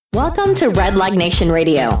Welcome to Red Leg Nation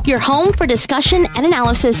Radio, your home for discussion and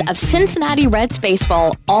analysis of Cincinnati Reds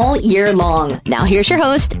baseball all year long. Now here's your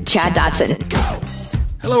host, Chad Dotson.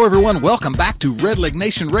 Hello everyone, welcome back to Red Leg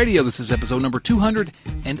Nation Radio. This is episode number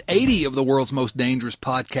 280 of the world's most dangerous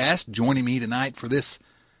podcast. Joining me tonight for this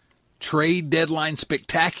trade deadline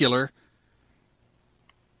spectacular,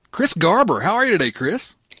 Chris Garber. How are you today,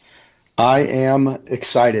 Chris? I am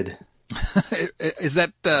excited. Is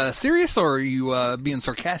that serious, or are you being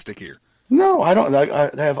sarcastic here? No, I don't.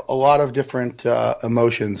 I have a lot of different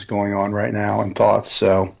emotions going on right now and thoughts.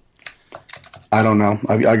 So I don't know.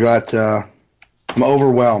 I'm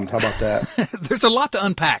overwhelmed. How about that? There's a lot to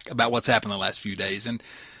unpack about what's happened the last few days, and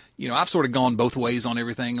I've sort of gone both ways on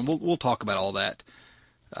everything, and we'll talk about all that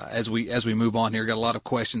as we move on here. Got a lot of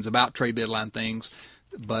questions about trade deadline things.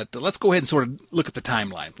 But let's go ahead and sort of look at the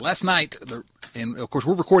timeline. Last night, and of course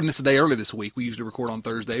we're recording this a day early this week. We usually record on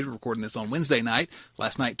Thursdays. We're recording this on Wednesday night.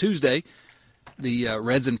 Last night, Tuesday, the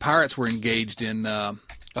Reds and Pirates were engaged in a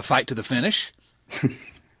fight to the finish,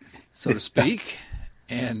 so to speak.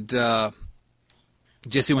 And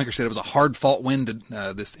Jesse Winker said it was a hard-fought win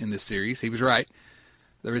in this series. He was right.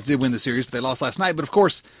 The Reds did win the series, but they lost last night. But, of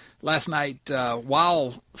course, last night,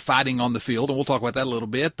 while fighting on the field, and we'll talk about that a little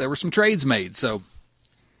bit, there were some trades made. So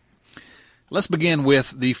let's begin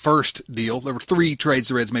with the first deal. There were 3 trades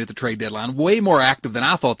the Reds made at the trade deadline, way more active than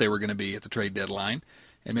I thought they were going to be at the trade deadline.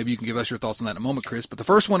 And maybe you can give us your thoughts on that in a moment, Chris. But the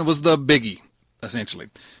first one was the biggie, essentially.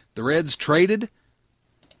 The Reds traded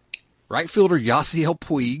right fielder Yasiel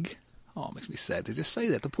Puig. Oh, it makes me sad to just say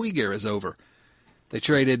that. The Puig era is over. They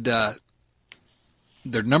traded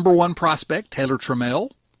their number 1 prospect, Taylor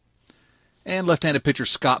Trammell, and left-handed pitcher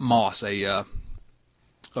Scott Moss, a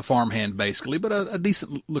farmhand basically, but a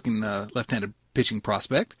decent-looking left-handed pitching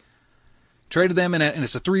prospect. Traded them, and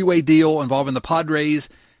it's a 3-way deal involving the Padres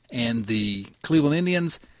and the Cleveland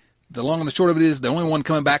Indians. The long and the short of it is the only one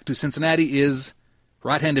coming back to Cincinnati is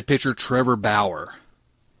right-handed pitcher Trevor Bauer.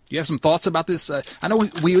 Do you have some thoughts about this? I know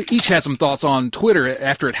we each had some thoughts on Twitter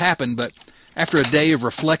after it happened, but after a day of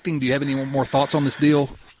reflecting, do you have any more thoughts on this deal?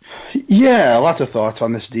 Yeah, lots of thoughts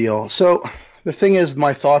on this deal. So the thing is,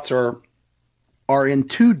 my thoughts are in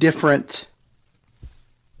two different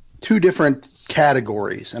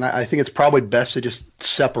categories, and I think it's probably best to just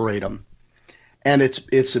separate them. And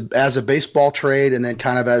it's as a baseball trade, and then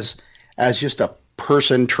kind of as just a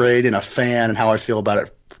person trade and a fan, and how I feel about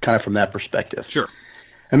it, kind of from that perspective. Sure.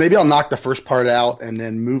 And maybe I'll knock the first part out and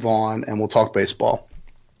then move on, and we'll talk baseball.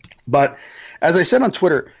 But as I said on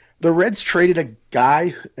Twitter, the Reds traded a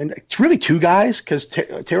guy, and it's really 2 guys, because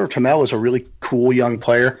Taylor Trammell is a really cool young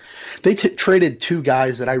player. They traded 2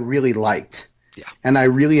 guys that I really liked, and I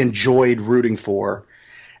really enjoyed rooting for.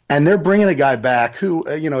 And they're bringing a guy back who,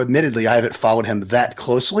 admittedly, I haven't followed him that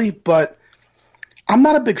closely, but I'm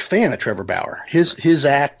not a big fan of Trevor Bauer. His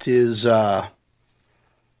act is, I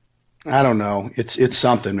don't know, it's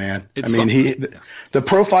something, man. The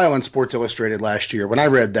profile in Sports Illustrated last year, when I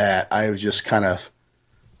read that, I was just kind of,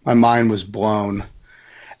 my mind was blown.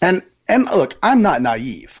 And look, I'm not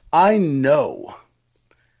naive. I know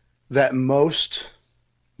that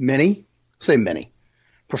many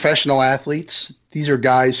professional athletes, these are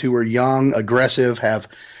guys who are young, aggressive, have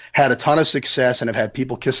had a ton of success, and have had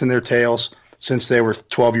people kissing their tails since they were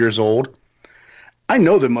 12 years old. I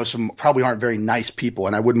know that most of them probably aren't very nice people,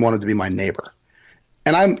 and I wouldn't want them to be my neighbor.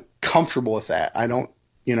 And I'm comfortable with that. I don't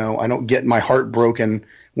get my heart broken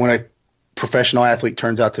when a professional athlete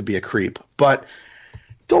turns out to be a creep, but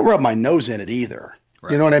don't rub my nose in it either.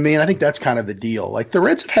 Right. You know what I mean? I think that's kind of the deal. Like, the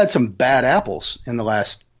Reds have had some bad apples in the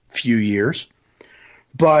last few years,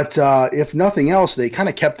 but if nothing else, they kind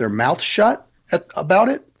of kept their mouth shut about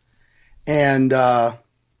it. And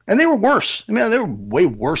they were worse. I mean, they were way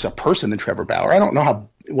worse a person than Trevor Bauer. I don't know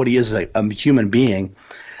what he is as a human being.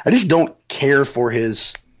 I just don't care for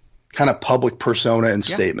his kind of public persona and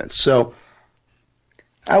statements. So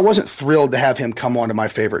I wasn't thrilled to have him come onto my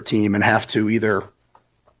favorite team and have to either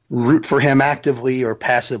root for him actively or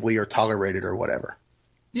passively or tolerate it or whatever.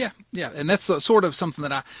 Yeah, and that's sort of something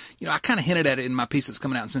that I kind of hinted at it in my piece that's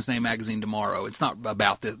coming out in Cincinnati Magazine tomorrow. It's not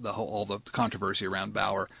about all the controversy around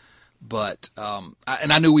Bauer, but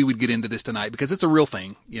I knew we would get into this tonight because it's a real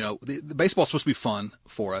thing. The baseball's supposed to be fun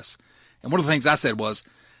for us, and one of the things I said was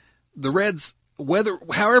the Reds,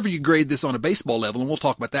 however you grade this on a baseball level, and we'll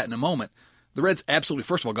talk about that in a moment, the Reds absolutely,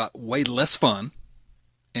 first of all, got way less fun,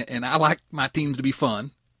 and I like my teams to be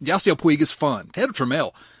fun. Yasiel Puig is fun. Taylor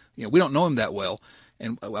Trammell, we don't know him that well,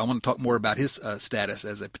 and I want to talk more about his status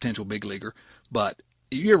as a potential big leaguer. But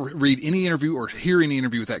you ever read any interview or hear any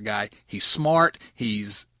interview with that guy, he's smart. He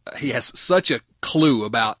has such a clue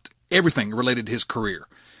about everything related to his career.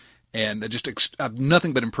 And I'm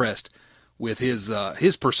nothing but impressed with his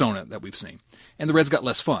persona that we've seen. And the Reds got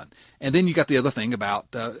less fun. And then you got the other thing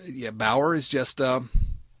about Bauer is just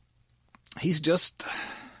he's just,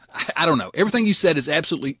 I don't know. Everything you said is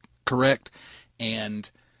absolutely correct. And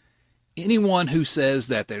anyone who says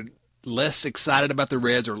that they're less excited about the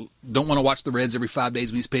Reds or don't want to watch the Reds every 5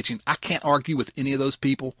 days when he's pitching, I can't argue with any of those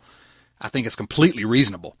people. I think it's completely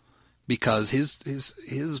reasonable because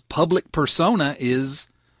his public persona is,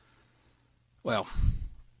 well,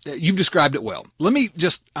 you've described it well. I'm going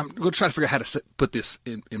to try to figure out how to put this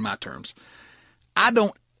in my terms. I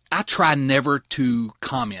try never to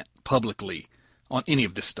comment publicly on any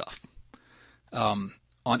of this stuff, on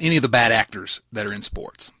any of the bad actors that are in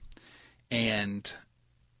sports. And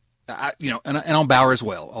and on Bauer as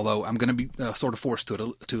well, although I'm going to be sort of forced to it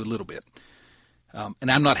a little bit.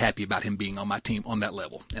 And I'm not happy about him being on my team on that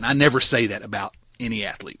level. And I never say that about any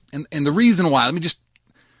athlete. And the reason why,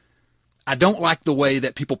 I don't like the way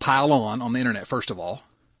that people pile on the internet, first of all.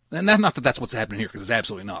 And that's not that that's what's happening here, because it's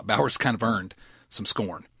absolutely not. Bauer's kind of earned some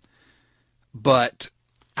scorn. But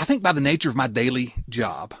I think by the nature of my daily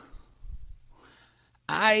job,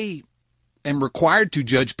 I am required to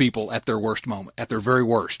judge people at their worst moment, at their very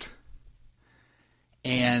worst.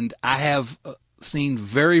 And I have seen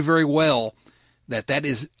very, very well that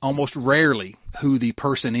is almost rarely who the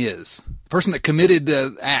person is. The person that committed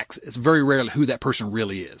the acts, it's very rarely who that person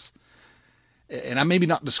really is. And I'm maybe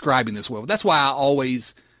not describing this well. But that's why I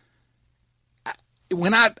always,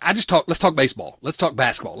 when I just talk, let's talk baseball, let's talk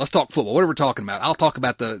basketball, let's talk football, whatever we're talking about. I'll talk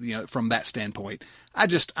about from that standpoint. I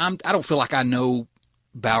don't feel like I know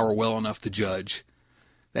Bauer well enough to judge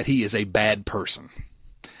that he is a bad person.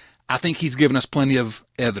 I think he's given us plenty of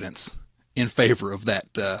evidence in favor of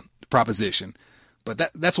that proposition.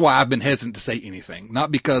 But that's why I've been hesitant to say anything.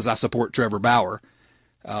 Not because I support Trevor Bauer,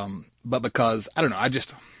 but because, I don't know,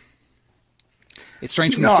 it's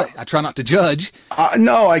strange for me to say. I try not to judge.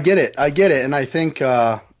 No, I get it. And I think,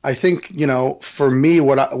 for me,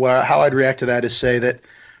 how I'd react to that is say that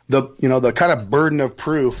the kind of burden of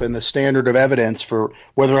proof and the standard of evidence for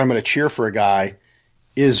whether I'm going to cheer for a guy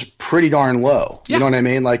is pretty darn low. Yeah. You know what I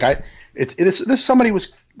mean? Like somebody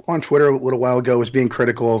was on Twitter a little while ago was being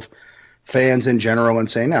critical of fans in general and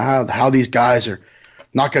saying how these guys are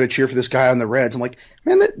not going to cheer for this guy on the Reds. I'm like,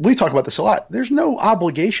 man, we talk about this a lot. There's no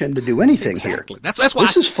obligation to do anything here. That's why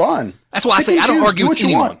this is fun. That's why I say I don't argue with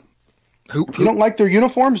anyone. If you don't like their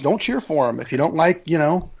uniforms, don't cheer for them. If you don't like,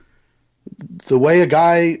 the way a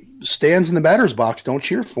guy stands in the batter's box, don't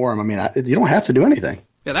cheer for him. I mean, you don't have to do anything.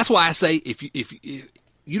 Yeah, that's why I say if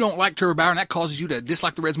you don't like Trevor Bauer and that causes you to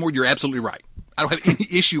dislike the Reds more, you're absolutely right. I don't have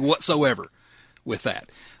any issue whatsoever with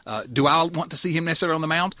that. Do I want to see him necessarily on the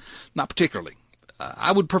mound? Not particularly.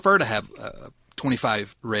 I would prefer to have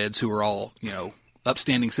 25 Reds who are all,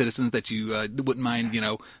 upstanding citizens that you wouldn't mind,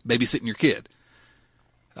 babysitting your kid.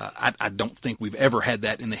 I don't think we've ever had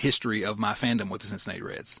that in the history of my fandom with the Cincinnati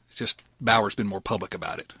Reds. It's just Bauer's been more public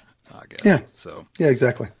about it, I guess. Yeah. So. Yeah,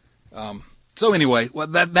 exactly. So anyway, well,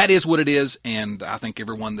 that is what it is, and I think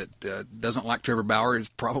everyone that doesn't like Trevor Bauer is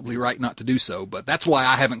probably right not to do so. But that's why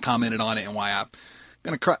I haven't commented on it, and why I'm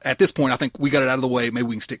going to. At this point, I think we got it out of the way. Maybe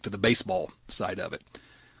we can stick to the baseball side of it.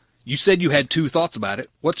 You said you had two thoughts about it.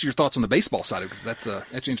 What's your thoughts on the baseball side of it? Because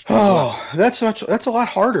that's interesting. Oh, that's a lot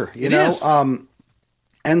harder. It is.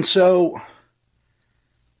 And so,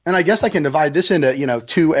 and I guess I can divide this into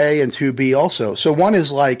 2A and 2B also. So one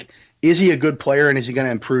is like, is he a good player and is he going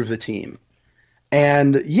to improve the team?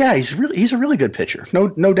 And yeah, he's a really good pitcher.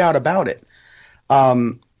 No doubt about it.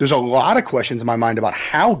 There's a lot of questions in my mind about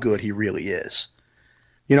how good he really is.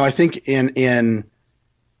 I think in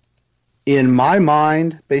my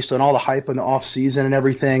mind, based on all the hype in the offseason and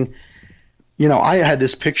everything, I had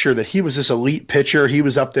this picture that he was this elite pitcher. He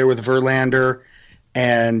was up there with Verlander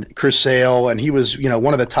and Chris Sale, and he was,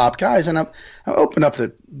 one of the top guys. And I opened up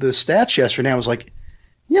the stats yesterday, and I was like,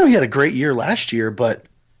 he had a great year last year, but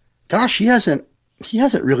gosh, he hasn't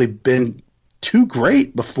really been too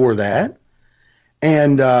great before that.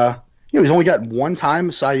 And he's only got one time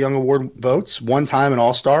Cy Young Award votes, one time an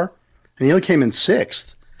All-Star, and he only came in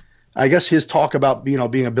sixth. I guess his talk about being a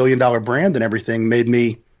 $1 billion brand and everything made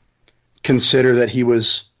me consider that he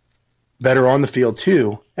was better on the field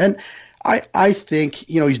too. And I think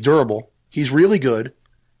he's durable. He's really good,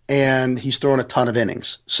 and he's thrown a ton of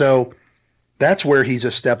innings. So that's where he's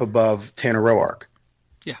a step above Tanner Roark.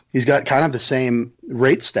 Yeah, he's got kind of the same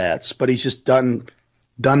rate stats, but he's just done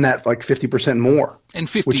that like 50% more, and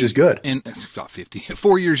 50, which is good. And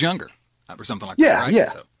 4 years younger, or something like that. Yeah, right? yeah.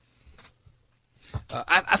 So,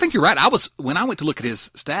 I think you're right. When I went to look at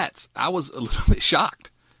his stats, I was a little bit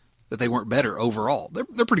shocked that they weren't better overall.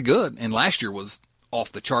 They're pretty good, and last year was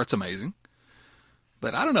off the charts amazing.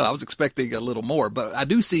 But I don't know. I was expecting a little more. But I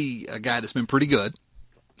do see a guy that's been pretty good,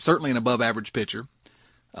 certainly an above-average pitcher,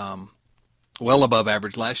 well above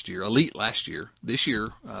average last year, elite last year. This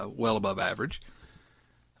year, well above average.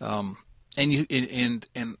 And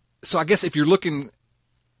so I guess if you're looking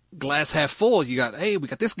glass half full, we got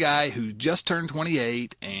this guy who just turned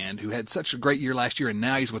 28 and who had such a great year last year, and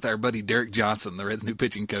now he's with our buddy Derek Johnson, the Reds' new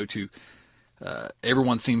pitching coach, who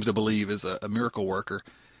everyone seems to believe is a miracle worker.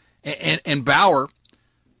 And Bauer,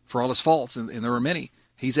 for all his faults, and there were many,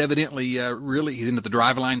 he's evidently really he's into the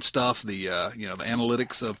driveline stuff, the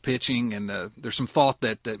analytics of pitching, and there's some thought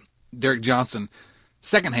that Derek Johnson,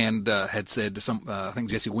 secondhand, had said to some, I think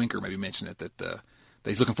Jesse Winker maybe mentioned it, that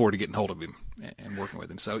he's looking forward to getting hold of him and working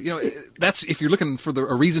with him. So, that's, if you're looking for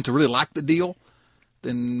a reason to really like the deal,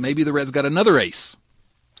 then maybe the Reds got another ace.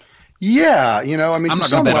 Yeah, I'm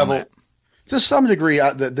not going to bet on that. To some degree,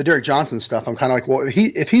 the Derek Johnson stuff, I'm kind of like, well,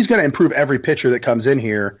 if he's going to improve every pitcher that comes in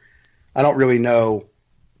here, I don't really know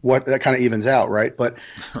what that kind of evens out, right? But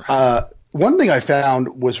one thing I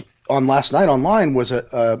found was on last night online was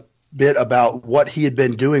a bit about what he had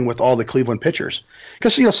been doing with all the Cleveland pitchers.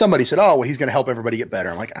 Because, somebody said, oh, well, he's going to help everybody get better.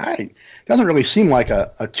 I'm like, doesn't really seem like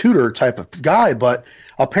a tutor type of guy, but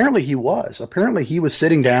apparently he was. Apparently he was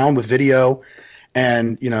sitting down with video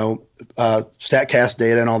and, StatCast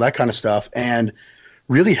data and all that kind of stuff, and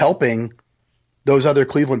really helping those other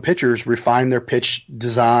Cleveland pitchers refine their pitch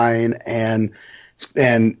design and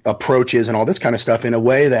approaches and all this kind of stuff in a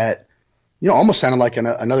way that, almost sounded like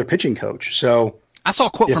another pitching coach. So I saw a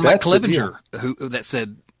quote from Mike Clevenger that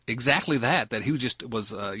said exactly that he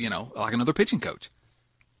was like another pitching coach.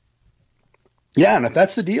 Yeah, and if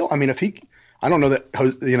that's the deal, I don't know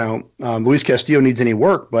that Luis Castillo needs any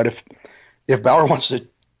work, but if Bauer wants to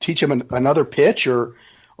teach him another pitch or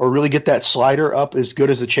really get that slider up as good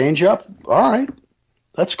as the changeup, all right,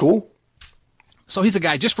 that's cool. So he's a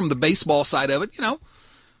guy just from the baseball side of it.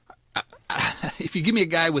 If you give me a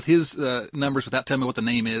guy with his numbers without telling me what the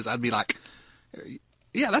name is, I'd be like,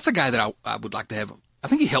 yeah, that's a guy that I would like to have. I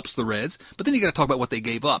think he helps the Reds, but then you got to talk about what they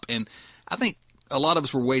gave up. And I think a lot of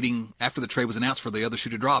us were waiting after the trade was announced for the other shoe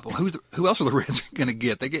to drop. Well, who else are the Reds going to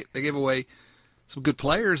get? They gave away some good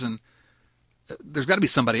players, and there's got to be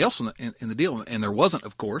somebody else in the deal, and there wasn't,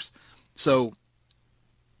 of course. So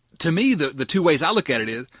to me, the two ways I look at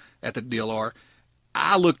the deal are,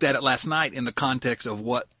 I looked at it last night in the context of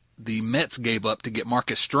what the Mets gave up to get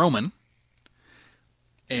Marcus Stroman.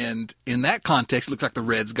 And in that context, it looks like the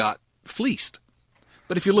Reds got fleeced.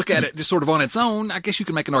 But if you look at it just sort of on its own, I guess you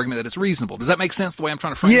can make an argument that it's reasonable. Does that make sense the way I'm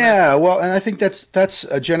trying to frame it? Yeah, well, and I think that's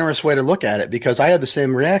a generous way to look at it, because I had the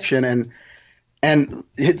same reaction, and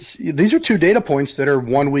these are two data points that are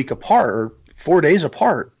 1 week apart or 4 days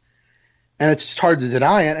apart. And it's hard to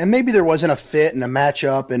deny it. And maybe there wasn't a fit and a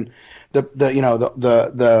matchup, and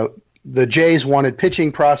the Jays wanted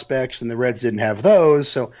pitching prospects and the Reds didn't have those.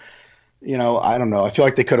 So, I don't know. I feel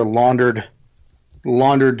like they could have laundered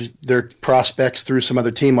their prospects through some other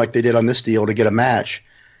team like they did on this deal to get a match.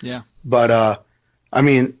 Yeah. But,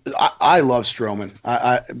 I love Stroman.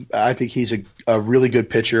 I think he's a really good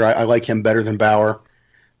pitcher. I like him better than Bauer.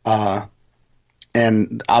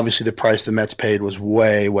 And obviously the price the Mets paid was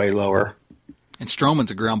way, way lower. And Stroman's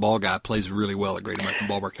a ground ball guy, plays really well at Great American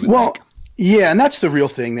Ballpark. Well, yeah, and that's the real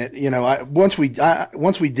thing that,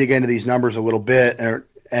 once we dig into these numbers a little bit,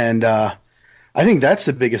 and I think that's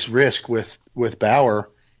the biggest risk with Bauer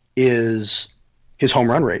is his home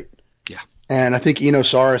run rate. Yeah. And I think Eno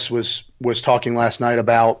Saris was talking last night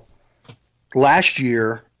about last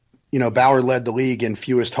year, Bauer led the league in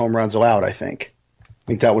fewest home runs allowed, I think. I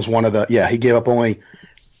think that was one of he gave up only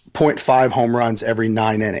 0.5 home runs every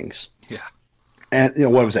 9 innings. Yeah. And,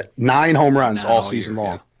 what was it? 9 home runs all season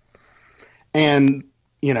long. Yeah. And,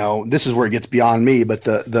 this is where it gets beyond me, but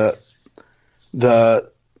the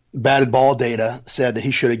batted ball data said that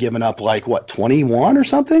he should have given up 21 or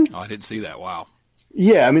something? Oh, I didn't see that. Wow.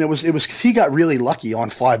 Yeah, it was he got really lucky on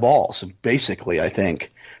fly balls, basically, I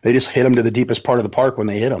think. They just hit him to the deepest part of the park when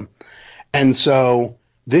they hit him. And so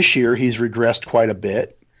this year he's regressed quite a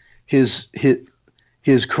bit. His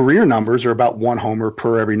career numbers are about 1 homer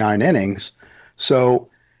per every 9 innings. So,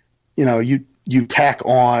 you tack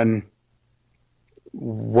on,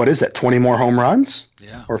 what is that, 20 more home runs?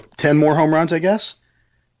 Yeah. Or 10 more home runs, I guess,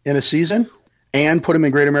 in a season, and put him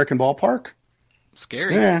in Great American Ballpark?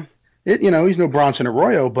 Scary. Yeah. He's no Bronson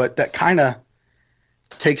Arroyo, but that kind of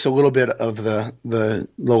takes a little bit of the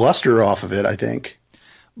luster off of it, I think.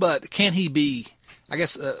 But can he be, I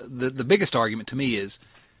guess the biggest argument to me is,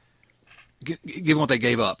 given what they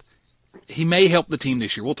gave up, he may help the team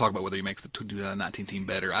this year. We'll talk about whether he makes the 2019 team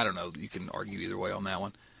better. I don't know. You can argue either way on that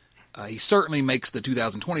one. He certainly makes the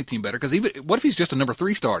 2020 team better because what if he's just a number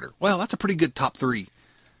 3 starter? Well, that's a pretty good top 3.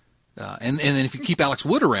 And then if you keep Alex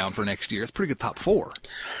Wood around for next year, it's a pretty good top 4.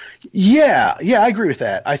 Yeah, I agree with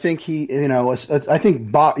that. I think I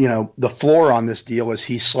think the floor on this deal is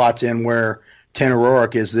he slots in where Tanner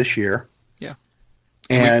Roark is this year. Yeah,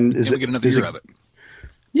 and we get another year of it.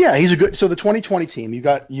 Yeah, he's a good. So the 2020 team,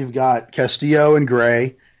 you've got Castillo and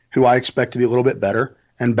Gray, who I expect to be a little bit better,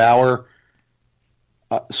 and Bauer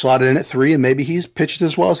slotted in at 3, and maybe he's pitched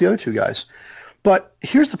as well as the other 2 guys. But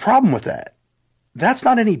here's the problem with that: that's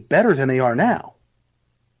not any better than they are now.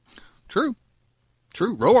 True.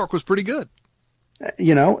 Roark was pretty good.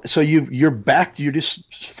 So you're back. You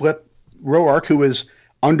just flip Roark, who is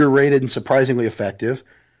underrated and surprisingly effective,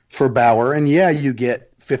 for Bauer, and you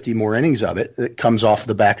get 50 more innings of it. It comes off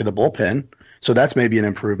the back of the bullpen, so that's maybe an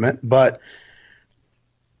improvement. But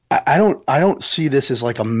I don't see this as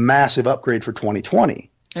like a massive upgrade for 2020,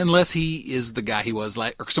 unless he is the guy he was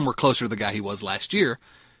or somewhere closer to the guy he was last year.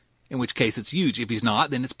 In which case it's huge. If he's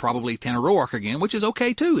not, then it's probably Tanner Roark again, which is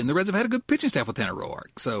okay too. And the Reds have had a good pitching staff with Tanner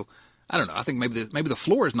Roark. So I don't know. I think maybe the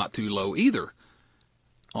floor is not too low either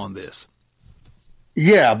on this.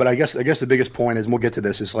 Yeah, but I guess the biggest point is, and we'll get to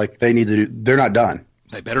this, is like they're not done.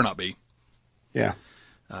 They better not be. Yeah.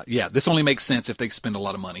 This only makes sense if they spend a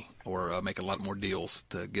lot of money or make a lot more deals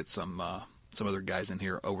to get some other guys in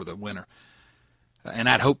here over the winter. And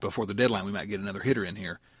I'd hope before the deadline we might get another hitter in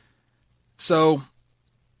here. So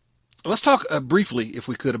let's talk briefly, if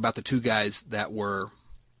we could, about the 2 guys that were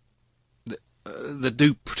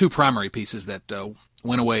the 2 primary pieces that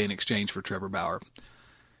went away in exchange for Trevor Bauer.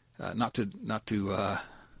 Not to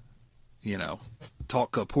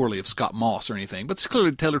talk poorly of Scott Moss or anything, but it's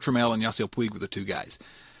clearly Taylor Trammell and Yasiel Puig were the 2 guys.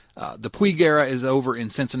 The Puig era is over in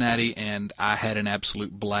Cincinnati, and I had an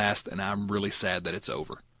absolute blast, and I'm really sad that it's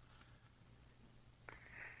over.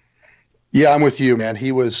 Yeah, I'm with you, man.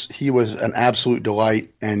 He was an absolute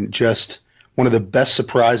delight and just one of the best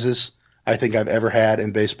surprises I think I've ever had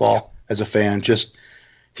in baseball as a fan. Just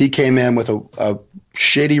he came in with a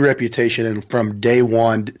shady reputation and from day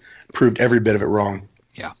one proved every bit of it wrong.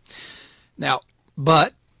 Yeah. Now,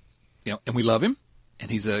 but and we love him, and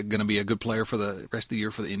he's going to be a good player for the rest of the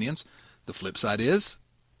year for the Indians. The flip side is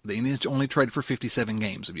the Indians only traded for 57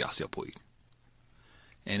 games of Yasiel Puig.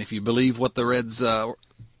 And if you believe what the Reds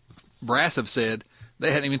brass have said,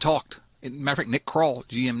 they hadn't even talked. Matter of fact,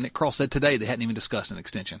 GM Nick Krall said today they hadn't even discussed an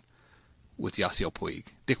extension with Yasiel Puig.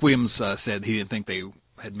 Dick Williams said he didn't think they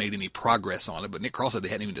had made any progress on it, but Nick Krall said they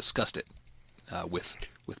hadn't even discussed it with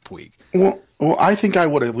Puig. Well, I think I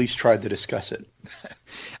would have at least tried to discuss it.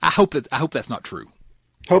 I hope that's not true.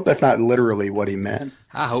 Hope that's not literally what he meant.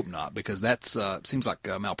 I hope not, because that's seems like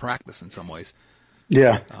malpractice in some ways.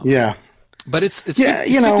 Yeah, But it's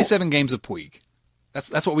 57 games of Puig.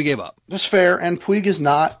 That's what we gave up. That's fair, and Puig has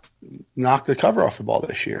not knocked the cover off the ball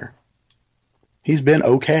this year. He's been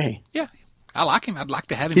okay. Yeah, I like him. I'd like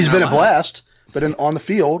to have him. He's been a blast, but on the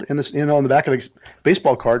field, on the back of the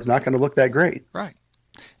baseball card's not going to look that great. Right.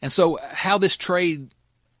 And so how this trade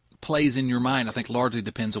plays in your mind, I think, largely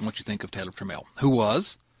depends on what you think of Taylor Trammell, who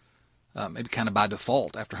was, maybe kind of by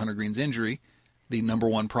default after Hunter Green's injury, the number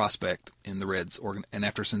 1 prospect in the Reds, and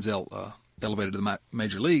after Senzel elevated to the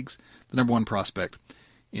major leagues, the number 1 prospect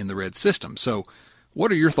in the Reds system. So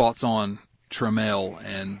what are your thoughts on Trammell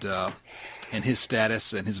and his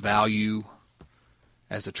status and his value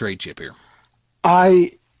as a trade chip here?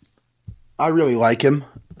 I really like him.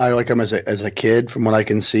 I like him as a kid. From what I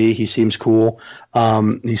can see, he seems cool.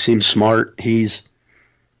 He seems smart. He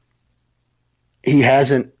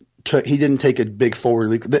didn't take a big forward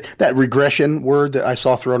leap. That regression word that I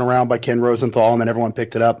saw thrown around by Ken Rosenthal and then everyone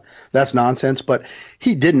picked it up, that's nonsense. But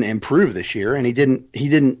he didn't improve this year, and he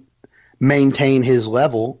didn't maintain his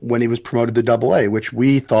level when he was promoted to Double-A, which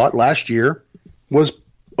we thought last year was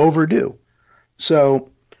overdue. So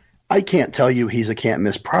I can't tell you he's a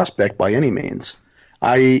can't-miss prospect by any means.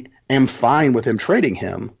 I am fine with him trading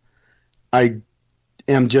him. I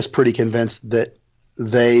am just pretty convinced that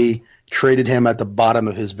they traded him at the bottom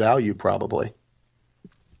of his value, probably.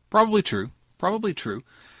 Probably true.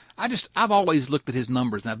 I've always looked at his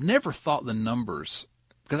numbers, and I've never thought the numbers,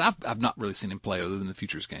 because I've not really seen him play other than the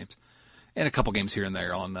Futures games, and a couple games here and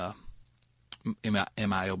there on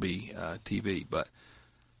MILB TV, but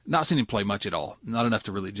not seen him play much at all. Not enough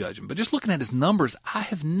to really judge him. But just looking at his numbers, I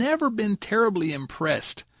have never been terribly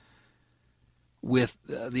impressed with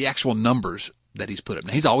the actual numbers that he's put up.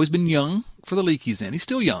 Now, he's always been young for the league he's in. He's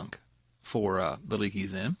still young for the league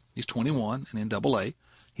he's in. He's 21 and in Double-A.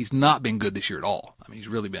 He's not been good this year at all. I mean, he's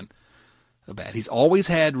really been bat. He's always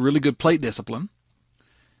had really good plate discipline,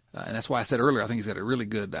 and that's why I said earlier I think he's got a really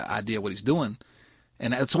good idea what he's doing,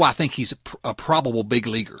 and that's why I think he's a probable big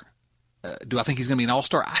leaguer. Do I think he's going to be an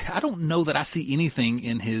all-star? I don't know that I see anything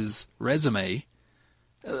in his resume,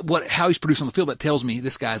 how he's produced on the field, that tells me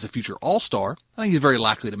this guy's a future all-star. I think he's very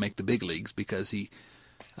likely to make the big leagues because he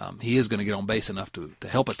is going to get on base enough to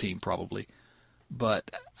help a team probably.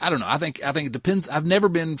 But I don't know. I think it depends. I've never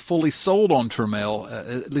been fully sold on Trammell.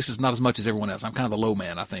 At least it's not as much as everyone else. I'm kind of the low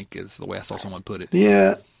man, I think, is the way I saw someone put it.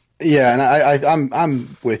 Yeah, and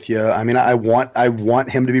I'm with you. I mean, I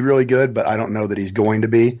want him to be really good, but I don't know that he's going to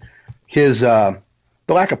be. His the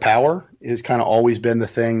lack of power has kind of always been the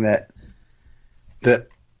thing that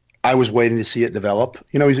I was waiting to see it develop.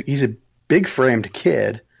 You know, he's a big framed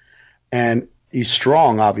kid, and he's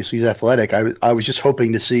strong. Obviously, he's athletic. I was just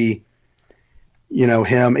hoping to see, you know,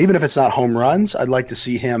 him, even if it's not home runs, I'd like to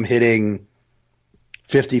see him hitting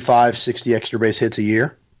 55, 60 extra base hits a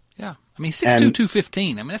year. Yeah. I mean, 6'2",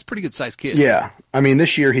 215. I mean, that's a pretty good sized kid. Yeah. I mean,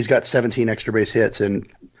 this year he's got 17 extra base hits and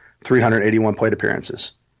 381 plate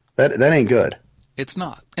appearances. That ain't good. It's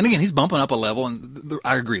not. And again, he's bumping up a level, and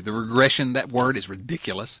I agree. The regression, that word is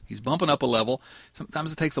ridiculous. He's bumping up a level.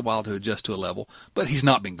 Sometimes it takes a while to adjust to a level, but he's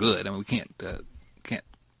not been good. I mean, we can't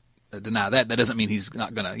deny that. That doesn't mean he's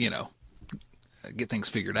not going to, you know, get things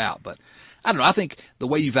figured out. But I don't know. I think the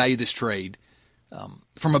way you value this trade,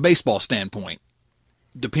 from a baseball standpoint,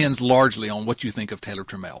 depends largely on what you think of Taylor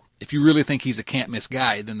Trammell. If you really think he's a can't-miss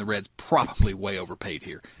guy, then the Reds probably way overpaid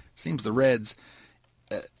here. Seems the Reds,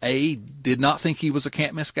 A, did not think he was a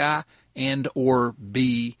can't-miss guy, and or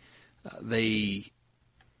B, they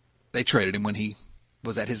traded him when he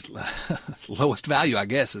was at his lowest value, I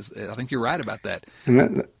guess. I think you're right about that.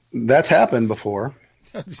 And that's happened before.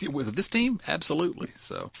 With this team? Absolutely.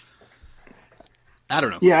 So, I don't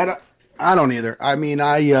know. Yeah, I don't either. I mean,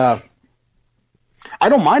 I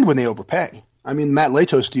don't mind when they overpay. I mean, Matt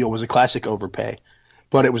Lato's deal was a classic overpay,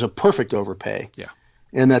 but it was a perfect overpay. Yeah.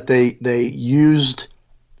 In that they used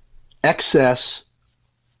excess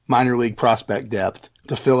minor league prospect depth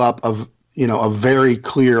to fill up a very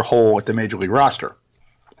clear hole at the major league roster.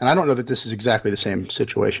 And I don't know that this is exactly the same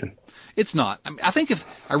situation. It's not. I mean,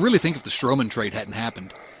 I really think if the Stroman trade hadn't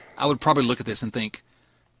happened, I would probably look at this and think,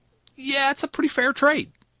 yeah, it's a pretty fair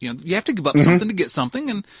trade. You know, you have to give up something to get something,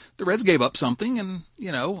 and the Reds gave up something, and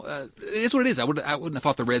you know, it is what it is. I wouldn't have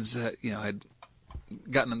thought the Reds, had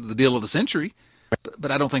gotten the deal of the century,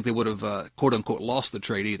 but I don't think they would have quote unquote lost the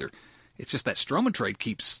trade either. It's just that Stroman trade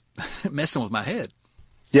keeps messing with my head.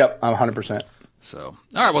 Yep, I'm 100%. So,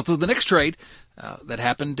 all right. Well, so the next trade that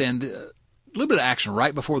happened, and a little bit of action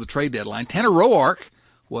right before the trade deadline. Tanner Roark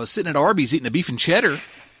was sitting at Arby's eating a beef and cheddar,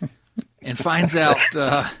 and finds out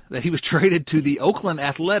that he was traded to the Oakland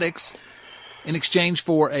Athletics in exchange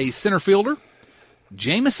for a center fielder,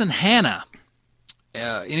 Jameson Hanna.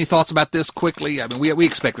 Any thoughts about this quickly? I mean, we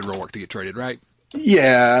expected Roark to get traded, right?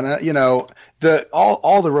 Yeah, and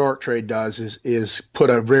all the Roark trade does is put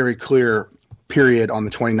a very clear period on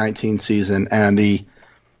the 2019 season, and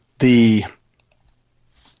the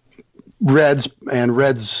Reds and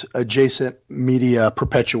Reds adjacent media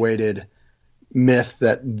perpetuated myth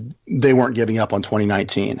that they weren't giving up on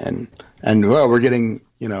 2019, and well, we're getting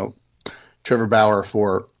Trevor Bauer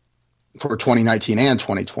for 2019 and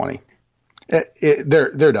 2020.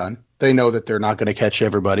 They're done. They know that they're not going to catch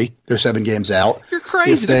everybody. They're 7 games out. You're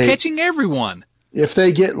crazy. They're catching everyone. If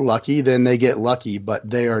they get lucky, then they get lucky, but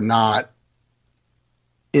they are not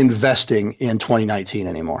investing in 2019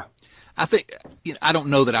 anymore. I think I don't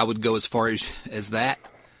know that I would go as far as that,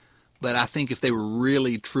 but I think if they were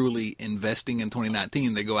really truly investing in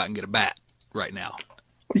 2019, they go out and get a bat right now,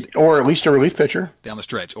 or at least a relief pitcher down the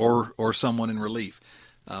stretch, or someone in relief.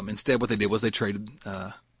 Instead, what they did was they traded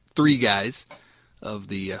 3 guys of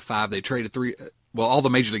the 5 they traded. 3, well, all the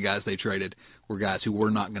major league guys they traded were guys who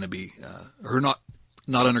were not going to be, who are not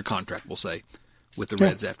under contract, we'll say, with the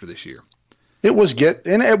Reds after this year. It was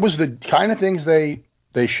the kind of things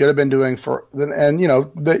they should have been doing and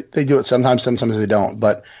they do it sometimes they don't.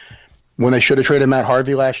 But when they should have traded Matt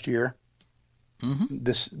Harvey last year,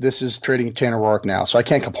 this is trading Tanner Roark now, so I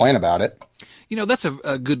can't complain about it. That's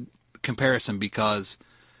a good comparison because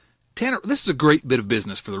Tanner, this is a great bit of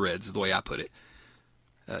business for the Reds, is the way I put it.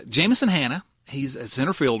 Jameson Hanna, he's a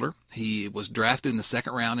center fielder. He was drafted in the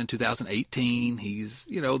 2nd round in 2018. He's,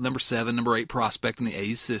 number 7, number 8 prospect in the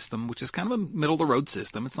A's system, which is kind of a middle-of-the-road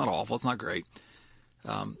system. It's not awful. It's not great.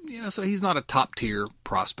 So he's not a top-tier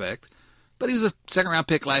prospect. But he was a 2nd-round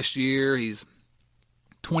pick last year. He's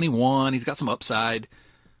 21. He's got some upside.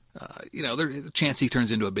 There's a chance he turns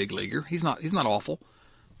into a big leaguer. He's not awful.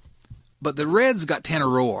 But the Reds got Tanner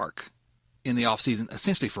Roark in the offseason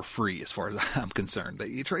essentially for free as far as I'm concerned.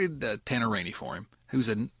 You traded Tanner Rainey for him,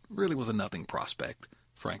 who's really was a nothing prospect,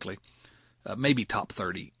 frankly. Maybe top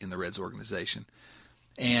 30 in the Reds organization.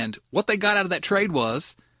 And what they got out of that trade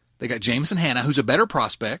was they got Jameson Hannah, who's a better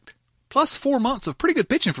prospect, plus 4 months of pretty good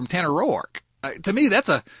pitching from Tanner Roark. To me, that's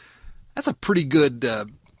a pretty good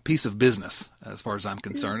piece of business as far as I'm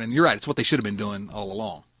concerned. And you're right, it's what they should have been doing all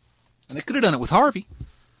along. And they could have done it with Harvey.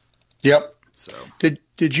 Yep. So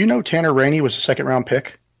did you know Tanner Rainey was a second-round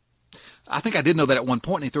pick? I think I did know that at one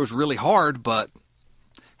point, and he throws really hard, but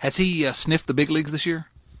has he sniffed the big leagues this year?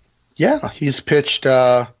 Yeah, he's pitched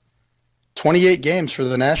 28 games for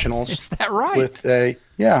the Nationals. Is that right? With where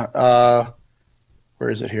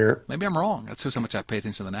is it here? Maybe I'm wrong. That shows how much I pay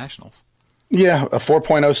attention to the Nationals. Yeah, a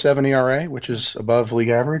 4.07 ERA, which is above league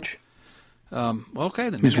average. Okay,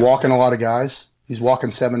 then. He's walking a lot of guys. He's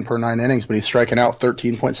walking 7 per 9 innings, but he's striking out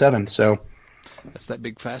 13.7. So that's that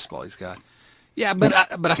big fastball he's got. Yeah, but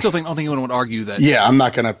I still don't think anyone would argue that. Yeah, I'm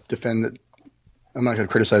not going to defend it. I'm not going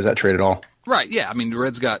to criticize that trade at all. Right, yeah. I mean, the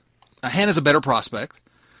Reds got Hannah's a better prospect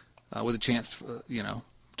with a chance,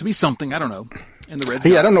 to be something. I don't know. And the Reds.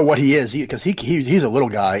 I don't know what he is because he's a little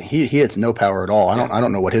guy. He hits no power at all. I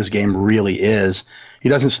don't know what his game really is. He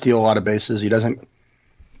doesn't steal a lot of bases. He doesn't.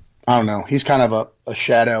 I don't know. He's kind of a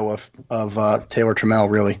shadow of Taylor Trammell,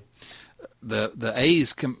 really. The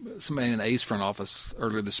A's, somebody in the A's front office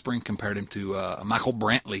earlier this spring compared him to a Michael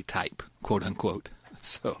Brantley type, quote unquote.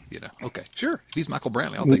 So, okay, sure. If he's Michael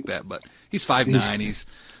Brantley, I'll take that. But he's 5'9". He's,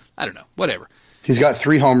 I don't know, whatever. He's got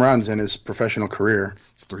 3 home runs in his professional career.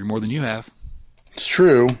 It's 3 more than you have. It's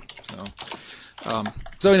true.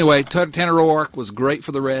 So anyway, Tanner Roark was great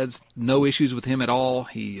for the Reds. No issues with him at all.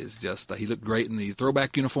 He is just he looked great in the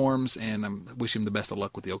throwback uniforms, and I wish him the best of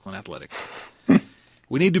luck with the Oakland Athletics.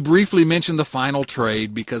 We need to briefly mention the final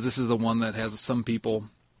trade because this is the one that has some people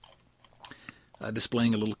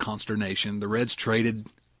displaying a little consternation. The Reds traded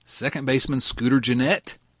second baseman Scooter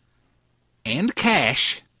Gennett and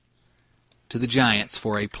cash to the Giants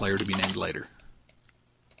for a player to be named later.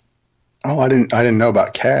 Oh, I didn't know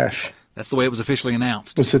about cash. That's the way it was officially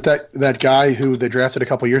announced. Was it that guy who they drafted a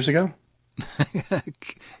couple years ago?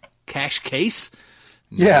 Cash Case?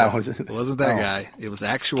 No, yeah. It wasn't that guy. It was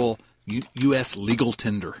actual U.S. legal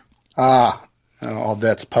tender. All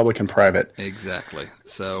debts, public and private. Exactly.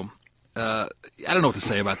 So I don't know what to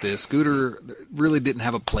say about this. Scooter really didn't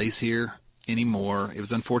have a place here anymore. It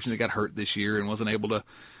was unfortunate he got hurt this year and wasn't able to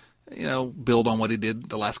build on what he did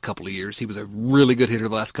the last couple of years. He was a really good hitter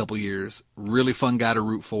the last couple of years. Really fun guy to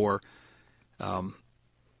root for.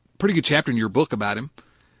 Pretty good chapter in your book about him.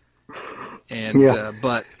 And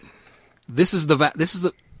but this is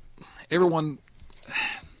the everyone.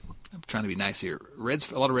 I'm trying to be nice here. A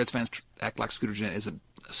lot of Reds fans act like Scooter Gennett isn't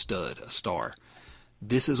a stud, a star.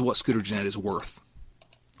 This is what Scooter Gennett is worth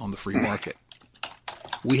on the free market.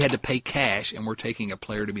 We had to pay cash, and we're taking a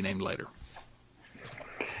player to be named later.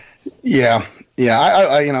 Yeah.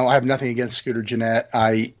 I have nothing against Scooter Gennett.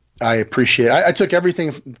 I appreciate. I took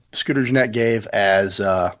everything Scooter Gennett gave as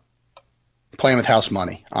playing with house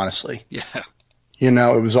money. Honestly. Yeah.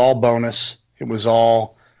 It was all bonus. It was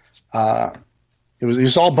all. It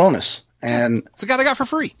was all bonus, and it's a guy they got for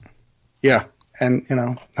free. Yeah, and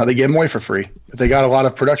how they gave him away for free, but they got a lot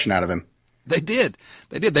of production out of him. They did.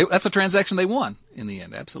 That's a transaction they won in the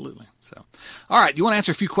end. Absolutely. So, all right, you want to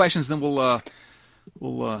answer a few questions, then we'll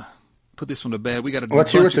put this one to bed. We got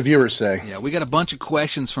let's hear what the viewers say. Yeah, we got a bunch of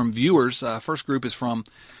questions from viewers. First group is from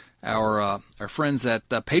our friends at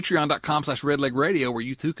patreon.com/redlegradio, where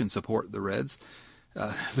you too can support the Reds.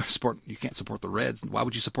 You can't support the Reds. Why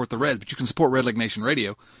would you support the Reds? But you can support Red Leg Nation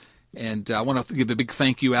Radio. And I want to give a big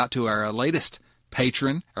thank you out to our latest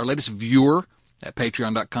patron, our latest viewer at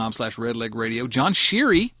patreon.com/redlegradio, John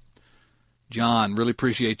Sheary. John, really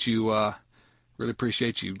appreciate you. Really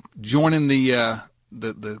appreciate you joining the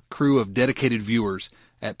crew of dedicated viewers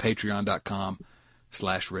at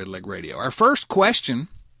patreon.com/redlegradio. Our first question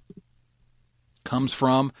comes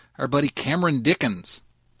from our buddy Cameron Dickens.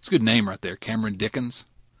 It's a good name right there, Cameron Dickens.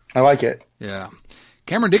 I like it. Yeah.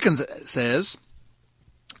 Cameron Dickens says,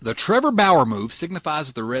 the Trevor Bauer move signifies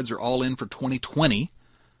that the Reds are all in for 2020,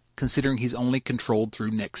 considering he's only controlled through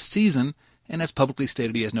next season and has publicly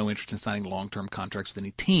stated he has no interest in signing long-term contracts with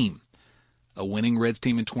any team. A winning Reds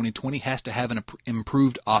team in 2020 has to have an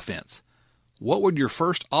improved offense. What would your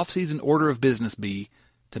first offseason order of business be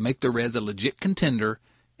to make the Reds a legit contender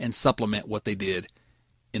and supplement what they did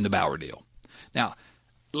in the Bauer deal? Now,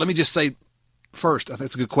 let me just say first, I think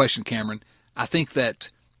it's a good question, Cameron. I think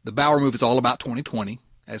that the Bauer move is all about 2020,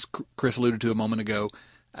 as Chris alluded to a moment ago.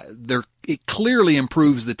 It clearly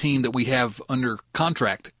improves the team that we have under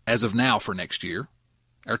contract as of now for next year.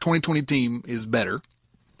 Our 2020 team is better,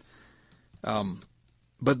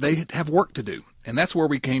 but they have work to do, and that's where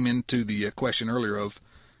we came into the question earlier of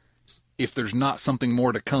if there's not something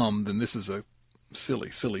more to come, then this is a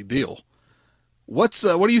silly deal. What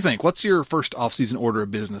do you think? What's your first offseason order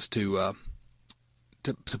of business to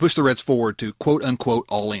push the Reds forward to quote unquote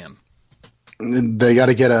all in? They got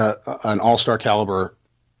to get an all-star caliber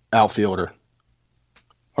outfielder,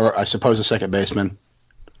 or I suppose a second baseman,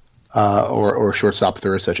 or a shortstop if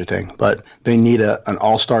there is such a thing. But they need an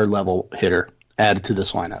all-star level hitter added to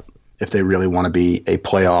this lineup if they really want to be a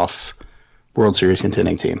playoff World Series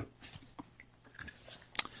contending team.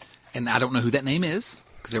 And I don't know who that name is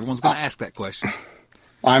because everyone's going to ask that question.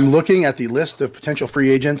 I'm looking at the list of potential free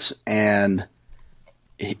agents, and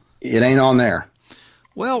it ain't on there.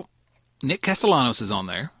 Well, Nick Castellanos is on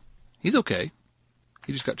there. He's okay.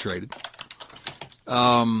 He just got traded.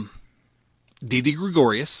 Didi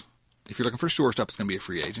Gregorius. If you're looking for a shortstop, it's going to be a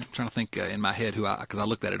free agent. I'm trying to think in my head because I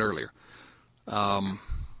looked at it earlier. Yasiel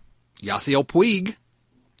Puig.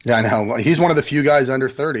 Yeah, I know. He's one of the few guys under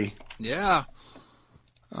 30. Yeah.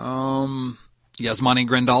 Yasmani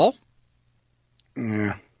Grandal.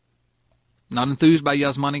 Yeah. Not enthused by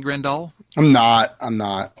Yasmani Grandal? I'm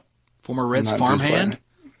not. Former Reds farmhand?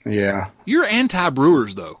 Yeah. You're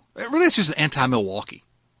anti-Brewers, though. Really, it's just anti-Milwaukee.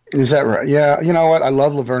 Is that right? Yeah. You know what? I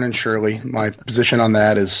love Laverne and Shirley. My position on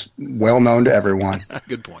that is well known to everyone.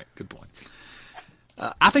 Good point.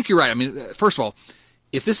 I think you're right. I mean, first of all,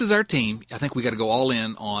 if this is our team, I think we got to go all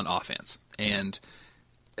in on offense. And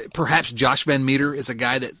perhaps Josh Van Meter is a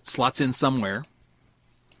guy that slots in somewhere.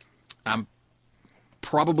 I'm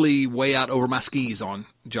probably way out over my skis on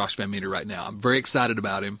Josh Van Meter right now. I'm very excited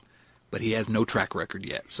about him, but he has no track record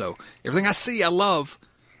yet. So everything I see, I love,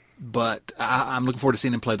 but I'm looking forward to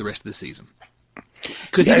seeing him play the rest of the season.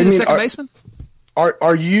 Could he be the second baseman?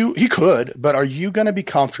 Are you? He could, but are you going to be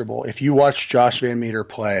comfortable if you watch Josh Van Meter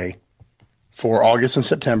play for August and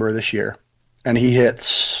September this year, and he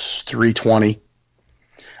hits 320?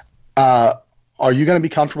 Are you going to be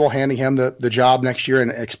comfortable handing him the job next year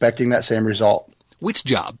and expecting that same result? Which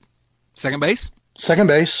job? Second base? Second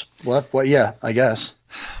base. What? Yeah, I guess.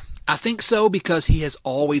 I think so because he has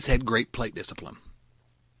always had great plate discipline.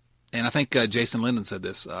 And I think Jason Linden said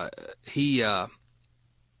this. He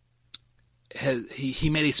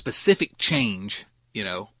made a specific change,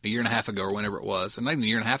 a year and a half ago or whenever it was, and not even a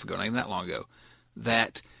year and a half ago, not even that long ago,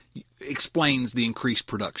 that explains the increased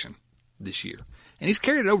production this year. And he's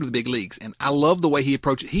carried it over to the big leagues, and I love the way he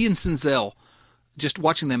approached it. He and Senzel, just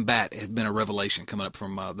watching them bat has been a revelation coming up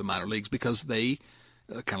from the minor leagues because they,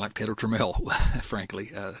 kind of like Taylor Trammell,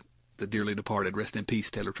 frankly, the dearly departed, rest in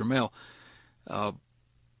peace, Taylor Trammell.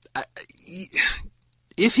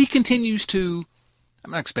 If he continues to,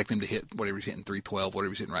 I'm not expecting him to hit whatever he's hitting, 312,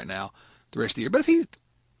 whatever he's hitting right now, the rest of the year. But if he,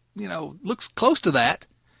 looks close to that,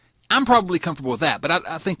 I'm probably comfortable with that. But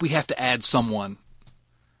I think we have to add someone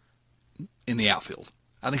in the outfield.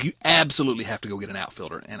 I think you absolutely have to go get an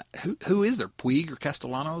outfielder. And who is there? Puig or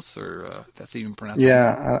Castellanos, or if that's even pronounced?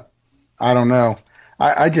 Yeah, I don't know.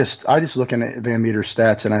 I just looking at Van Meter's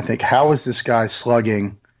stats, and I think, how is this guy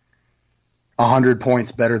slugging 100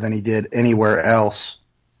 points better than he did anywhere else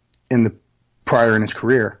prior in his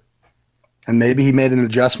career? And maybe he made an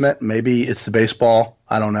adjustment. Maybe it's the baseball.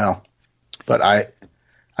 I don't know. But I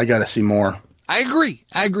got to see more. I agree.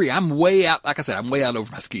 I'm way out. Like I said, I'm way out over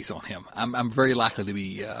my skis on him. I'm very likely to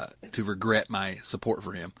be to regret my support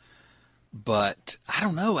for him. But I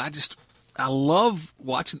don't know. I love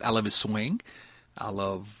watching. I love his swing. I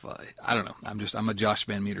love. I don't know. I'm a Josh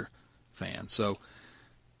Van Meter fan. So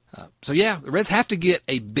yeah, the Reds have to get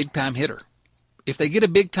a big time hitter. If they get a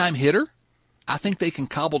big time hitter, I think they can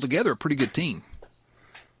cobble together a pretty good team.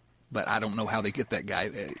 But I don't know how they get that guy.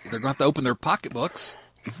 They're going to have to open their pocketbooks.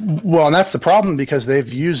 Well, and that's the problem because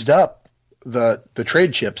they've used up the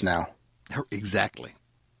trade chips now. Exactly.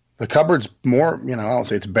 The cupboard's more, I don't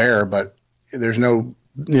say it's bare, but there's no,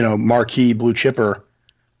 marquee blue chipper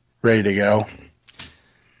ready to go.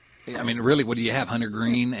 I mean, really, what do you have? Hunter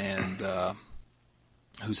Green and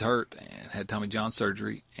who's hurt and had Tommy John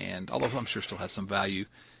surgery, and although I'm sure still has some value,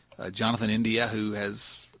 Jonathan India, who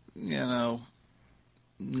has,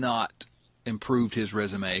 not improved his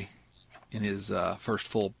resume in his first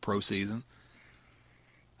full pro season.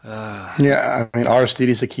 Yeah, I mean,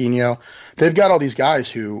 Aristides Aquino. They've got all these guys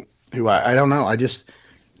who I don't know.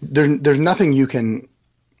 There's nothing you can.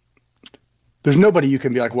 There's nobody you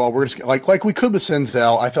can be like, well, we're just like we could with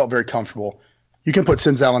Senzel. I felt very comfortable. You can put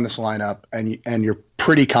Senzel in this lineup, and you're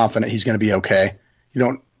pretty confident he's going to be okay.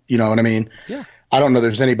 You know what I mean? Yeah. I don't know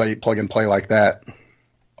there's anybody plug and play like that.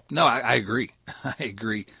 No, I agree. I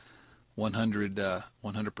agree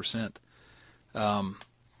 100%.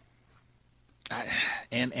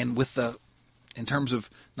 And with in terms of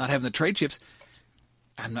not having the trade chips,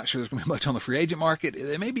 I'm not sure there's going to be much on the free agent market.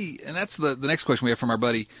 There may be, and that's the next question we have from our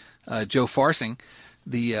buddy Joe Farsing.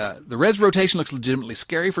 The Reds rotation looks legitimately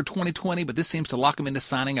scary for 2020, but this seems to lock them into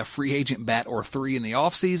signing a free agent bat or three in the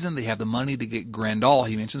offseason. They have the money to get Grandal,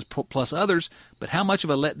 he mentions, plus others, but how much of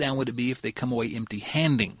a letdown would it be if they come away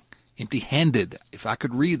empty-handed? If I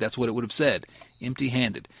could read, that's what it would have said,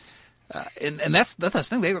 empty-handed. And that's the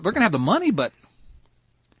thing. They're going to have the money, but...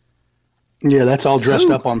 Yeah, that's all dressed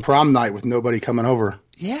up on prom night with nobody coming over.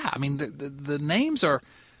 Yeah, I mean, the names are...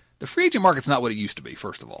 The free agent market's not what it used to be,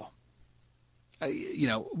 first of all.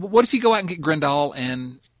 What if you go out and get Grandal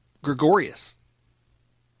and Gregorius?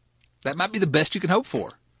 That might be the best you can hope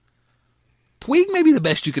for. Puig may be the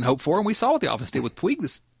best you can hope for, and we saw what the offense did with Puig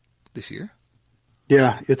this year.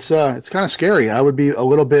 Yeah, it's kind of scary. I would be a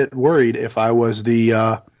little bit worried if I was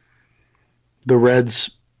the Reds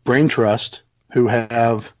brain trust who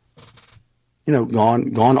have,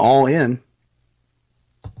 gone all in.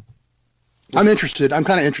 I'm interested. I'm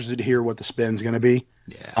kind of interested to hear what the spin's going to be.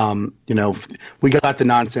 Yeah. We got the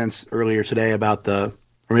nonsense earlier today about or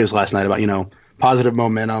maybe it was last night about, positive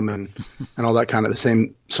momentum and all that kind of the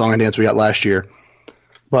same song and dance we got last year.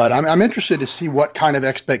 But I'm interested to see what kind of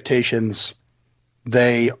expectations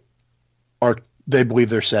they believe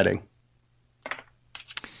they're setting.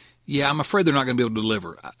 Yeah, I'm afraid they're not going to be able to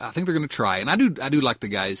deliver. I think they're going to try, and I do like the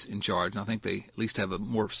guys in charge, and I think they at least have a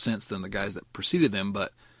more sense than the guys that preceded them.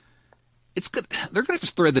 But it's good. They're going to have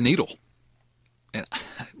to thread the needle, and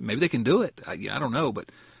maybe they can do it. I don't know, but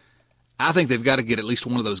I think they've got to get at least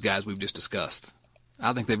one of those guys we've just discussed.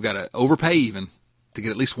 I think they've got to overpay even to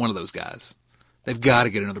get at least one of those guys. They've got to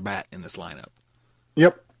get another bat in this lineup.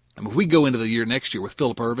 Yep. I mean, if we go into the year next year with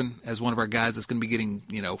Phillip Ervin as one of our guys that's going to be getting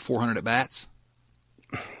 400 at bats.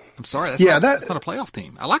 I'm sorry, that's not a playoff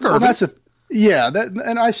team. I like Ervin.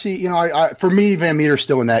 And I see, for me, Van Meter's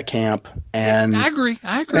still in that camp, and I agree.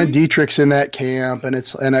 And Dietrich's in that camp, and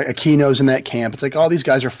Aquino's in that camp. It's like all these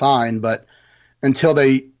guys are fine, but until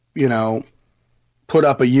they, put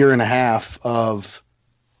up a year and a half of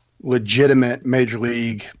legitimate major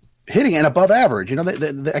league hitting and above average,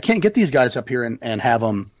 I can't get these guys up here and have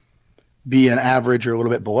them be an average or a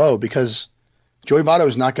little bit below, because Joey Votto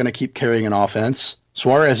is not going to keep carrying an offense.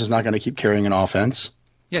 Suarez is not going to keep carrying an offense.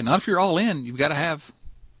 Yeah, not if you're all in. You've got to have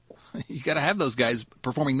those guys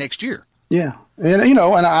performing next year. Yeah, and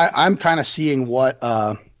I'm kind of seeing what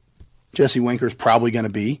Jesse Winker's probably going to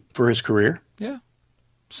be for his career. Yeah,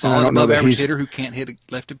 solid above average hitter who can't hit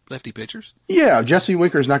lefty pitchers. Yeah, Jesse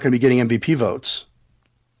Winker's not going to be getting MVP votes.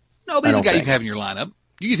 No, but he's a guy you can have in your lineup.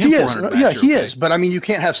 You give him 400 bats. Yeah, he is. But I mean, you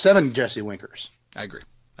can't have 7 Jesse Winkers. I agree.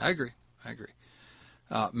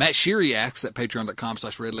 Matt Sheary asks at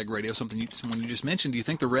patreon.com/redlegradio, someone you just mentioned, do you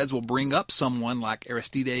think the Reds will bring up someone like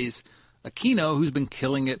Aristides Aquino, who's been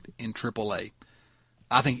killing it in AAA?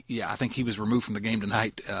 I think he was removed from the game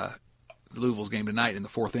tonight, Louisville's game tonight in the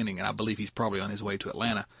 4th inning, and I believe he's probably on his way to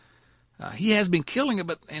Atlanta. He has been killing it,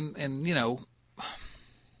 but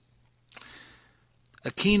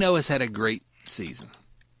Aquino has had a great season.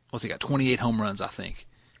 What's he got? 28 home runs, I think,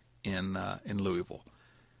 in Louisville.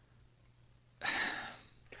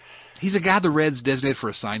 He's a guy the Reds designated for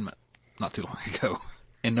assignment not too long ago,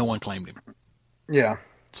 and no one claimed him. Yeah.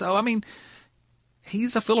 So, I mean,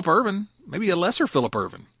 he's a Phillip Ervin, maybe a lesser Phillip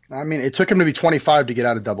Ervin. I mean, it took him to be 25 to get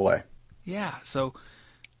out of AA. Yeah, so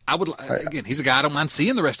he's a guy I don't mind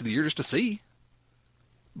seeing the rest of the year just to see.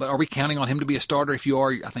 But are we counting on him to be a starter? If you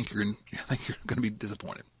are, I think you're going to be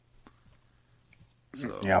disappointed.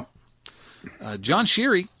 So, yeah. John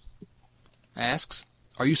Sheary asks,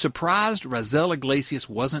 are you surprised Raisel Iglesias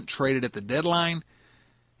wasn't traded at the deadline?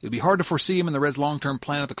 It would be hard to foresee him in the Reds' long-term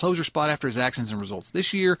plan at the closer spot after his actions and results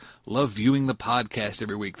this year. Love viewing the podcast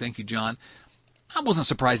every week. Thank you, John. I wasn't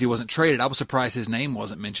surprised he wasn't traded. I was surprised his name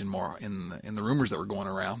wasn't mentioned more in the rumors that were going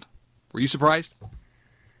around. Were you surprised?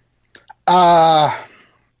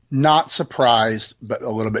 Not surprised, but a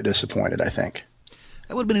little bit disappointed, I think.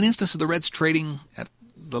 That would have been an instance of the Reds trading at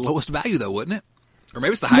the lowest value, though, wouldn't it? Or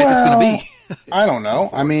maybe it's the highest it's going to be. I don't know.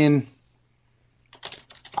 I mean,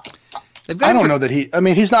 I don't know that he's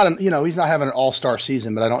not, he's not having an all-star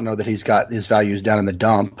season, but I don't know that he's got his values down in the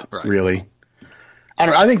dump, right. Really.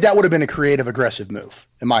 I think that would have been a creative, aggressive move,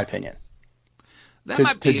 in my opinion.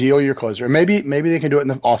 To deal your closer. Maybe they can do it in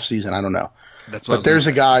the off season. I don't know. But there's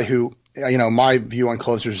a guy who, my view on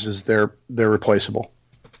closers is they're replaceable.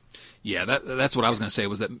 Yeah, that's what I was going to say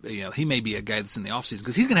was that he may be a guy that's in the offseason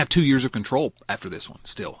because he's going to have 2 years of control after this one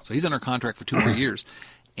still. So he's under contract for 2 more years.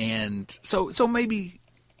 And so maybe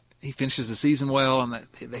he finishes the season well and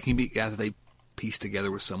that can be a guy that they piece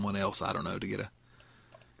together with someone else, I don't know, to get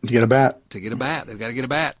a bat. They've got to get a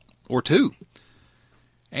bat or two.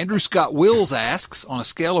 Andrew Scott Wills asks, on a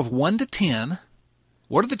scale of 1 to 10,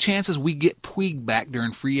 what are the chances we get Puig back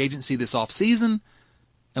during free agency this offseason,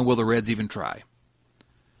 and will the Reds even try?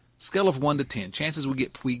 Scale of 1 to 10, chances we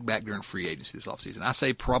get Puig back during free agency this offseason. I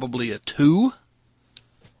say probably a 2.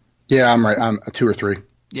 Yeah, I'm right. I'm a 2 or 3.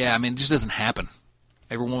 Yeah, I mean, it just doesn't happen.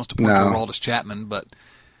 Everyone wants to point to Aroldis Chapman, but...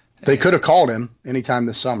 They could have called him anytime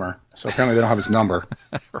this summer, so apparently they don't have his number.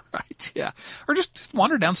 Right, yeah. Or just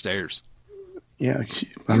wander downstairs. Yeah,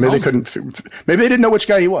 maybe they couldn't. Maybe they didn't know which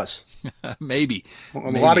guy he was. Maybe. A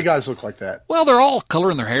lot of guys look like that. Well, they're all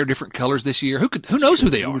coloring their hair different colors this year. Who knows who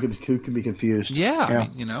they are? Who can be confused? Yeah, I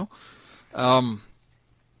mean,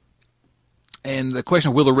 and the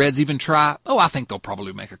question, will the Reds even try? Oh, I think they'll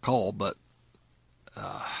probably make a call, but.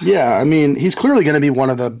 Yeah, I mean, he's clearly going to be one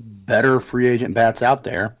of the better free agent bats out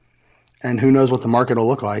there, and who knows what the market will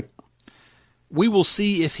look like. We will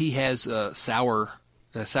see if he has a sour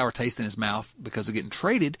taste in his mouth because of getting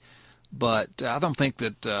traded, but I don't think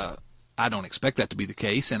that I don't expect that to be the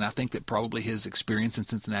case, and I think that probably his experience in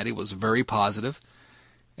Cincinnati was very positive.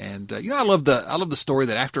 And I love the story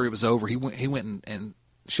that after it was over, he went and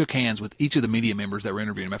shook hands with each of the media members that were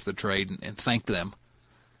interviewing him after the trade and thanked them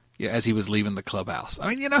as he was leaving the clubhouse.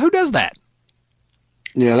 I mean, who does that?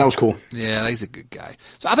 Yeah, that was cool. Yeah, he's a good guy.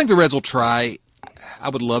 So I think the Reds will try. I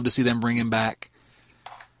would love to see them bring him back.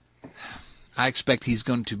 I expect he's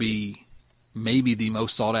going to be maybe the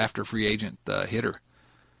most sought-after free agent hitter.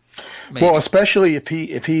 Maybe. Well, especially if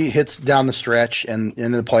he hits down the stretch and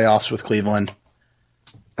into the playoffs with Cleveland.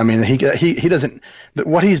 I mean, he doesn't.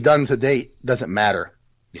 What he's done to date doesn't matter.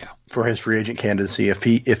 Yeah. For his free agent candidacy, if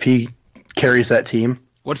he carries that team.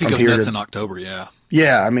 What if he goes nuts in October? Yeah.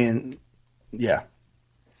 Yeah, I mean, yeah.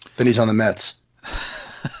 Then he's on the Mets.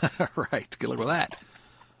 Right. Good luck with that.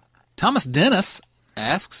 Thomas Dennis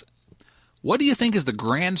asks, what do you think is the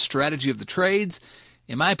grand strategy of the trades?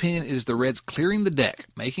 In my opinion, it is the Reds clearing the deck,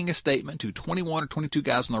 making a statement to 21 or 22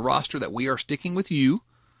 guys on the roster that we are sticking with you.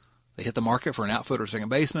 They hit the market for an outfielder or second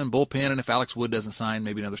baseman, bullpen, and if Alex Wood doesn't sign,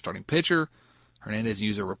 maybe another starting pitcher. Hernandez and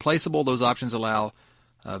Hughes are replaceable. Those options allow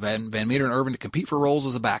Van Meter and Irvin to compete for roles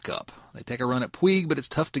as a backup. They take a run at Puig, but it's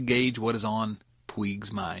tough to gauge what is on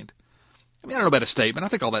Puig's mind. I mean, I don't know about a statement. I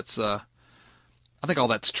think all that's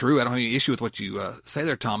true. I don't have any issue with what you say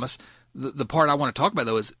there, Thomas. The part I want to talk about,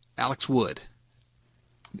 though, is Alex Wood.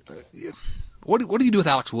 What do you do with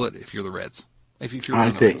Alex Wood if you're the Reds? If you're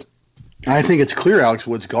the Reds? I think it's clear Alex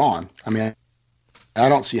Wood's gone. I mean, I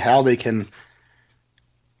don't see how they can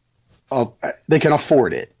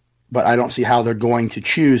afford it, but I don't see how they're going to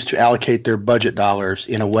choose to allocate their budget dollars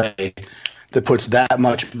in a way that puts that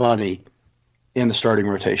much money in the starting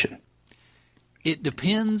rotation. It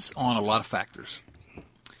depends on a lot of factors.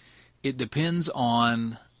 It depends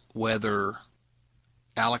on whether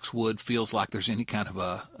Alex Wood feels like there's any kind of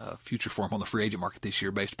a future for him on the free agent market this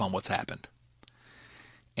year based upon what's happened.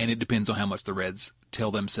 And it depends on how much the Reds tell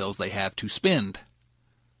themselves they have to spend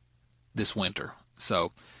this winter.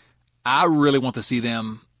 So I really want to see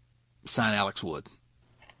them sign Alex Wood.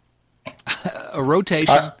 A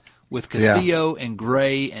rotation with Castillo and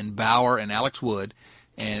Gray and Bauer and Alex Wood,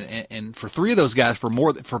 and for three of those guys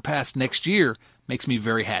for past next year makes me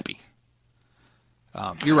very happy.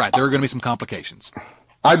 You're right. There are going to be some complications.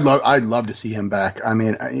 I'd love to see him back. I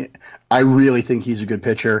mean, I really think he's a good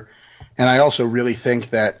pitcher, and I also really think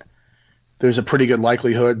that there's a pretty good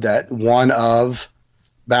likelihood that one of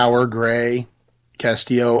Bauer, Gray,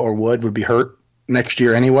 Castillo, or Wood would be hurt next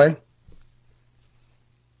year anyway.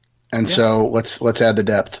 And so let's add the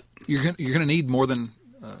depth. You're going to need more than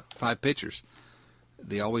 5 pitchers.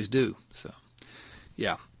 They always do. So,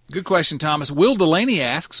 yeah. Good question, Thomas. Will Delaney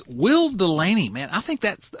asks, Will Delaney, man, I think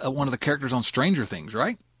that's one of the characters on Stranger Things,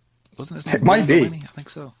 right? Wasn't his name? It might be. Delaney? I think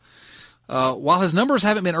so. While his numbers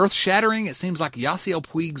haven't been earth-shattering, it seems like Yasiel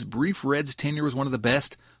Puig's brief Reds tenure was one of the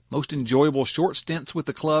best, most enjoyable short stints with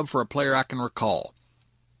the club for a player I can recall.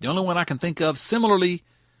 The only one I can think of similarly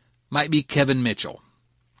might be Kevin Mitchell.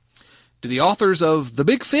 Do the authors of The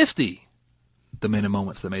Big 50, the men and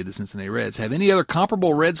moments that made the Cincinnati Reds, have any other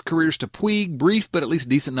comparable Reds careers to Puig, brief but at least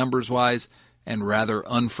decent numbers-wise, and rather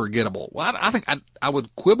unforgettable? Well, I think I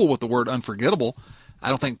would quibble with the word unforgettable. I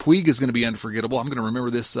don't think Puig is going to be unforgettable. I'm going to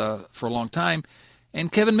remember this for a long time.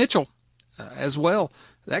 And Kevin Mitchell as well.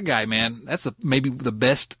 That guy, man, that's maybe the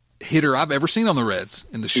best hitter I've ever seen on the Reds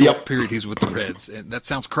in the short period he's with the Reds. And that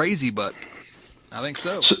sounds crazy, but I think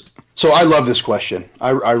so. So I love this question.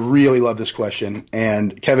 I really love this question.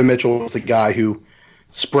 And Kevin Mitchell was the guy who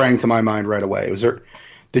sprang to my mind right away. So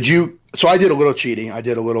I did a little cheating. I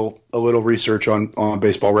did a little research on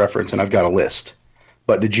Baseball Reference, and I've got a list.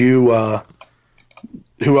 But did you?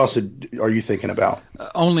 Who else are you thinking about?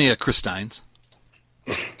 Only Chris Steins.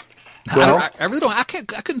 Well, I really don't. I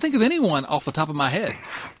couldn't think of anyone off the top of my head.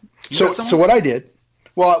 So what I did?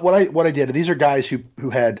 Well, what I did. These are guys who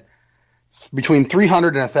had between 300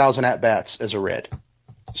 and 1,000 at bats as a Red.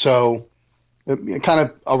 So kind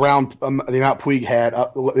of around the amount Puig had,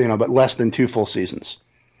 but less than 2 full seasons.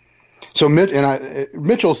 So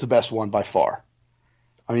Mitchell's the best one by far.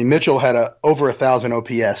 I mean, Mitchell had over 1,000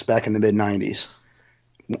 OPS back in the mid '90s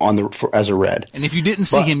as a Red. And if you didn't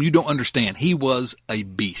see him, you don't understand. He was a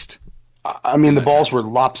beast. I mean, the balls were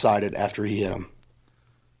lopsided after he hit them.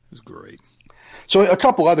 It was great. So a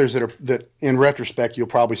couple others that in retrospect you'll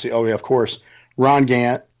probably say, oh yeah, of course, Ron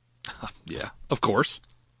Gant. Yeah, of course.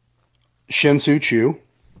 Shin-Soo Choo.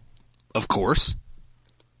 Of course.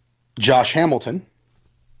 Josh Hamilton.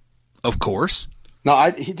 Of course. No,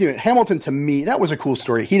 Hamilton, to me, that was a cool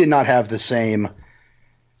story. He did not have the same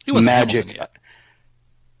magic. Hamilton yet.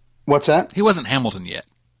 What's that? He wasn't Hamilton yet.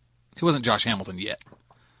 He wasn't Josh Hamilton yet.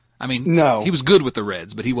 I mean, no. He was good with the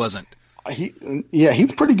Reds, but he wasn't. He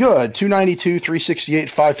was pretty good. 292, 368,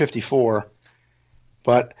 554.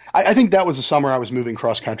 But I think that was the summer I was moving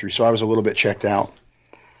cross country, so I was a little bit checked out.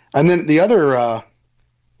 And then the other,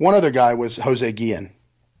 one other guy was Jose Guillen.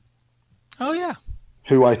 Oh yeah.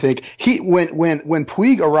 Who I think when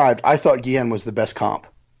Puig arrived, I thought Guillen was the best comp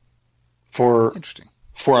for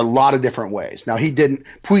a lot of different ways. Now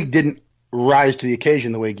Puig didn't rise to the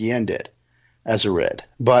occasion the way Guillen did as a Red,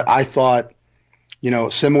 but I thought,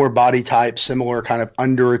 similar body type, similar kind of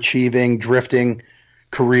underachieving, drifting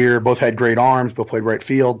career. Both had great arms, both played right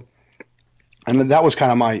field, and that was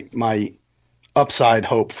kind of my upside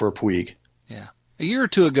hope for Puig. Yeah, a year or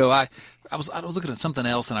two ago, I was looking at something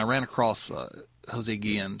else, and I ran across Jose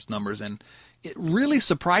Guillen's numbers, and it really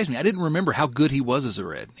surprised me. I didn't remember how good he was as a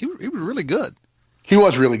Red. He was really good. He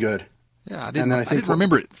was really good. Yeah, I didn't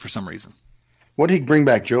remember it for some reason. What did he bring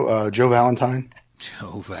back? Joe Valentine?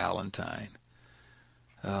 Joe Valentine.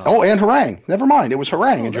 And Harang. Never mind. It was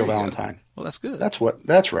Harang and Joe Valentine. Well, that's good. That's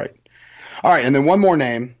right. All right, and then one more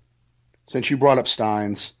name, since you brought up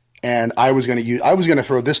Steins, and I was going to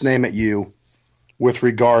throw this name at you with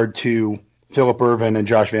regard to Phillip Ervin and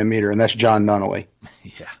Josh Van Meter, and that's John Nunnally.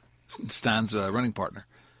 Yeah, Steins' running partner.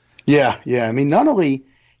 Yeah. I mean, Nunnally,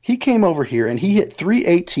 he came over here and he hit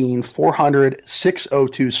 318, 400,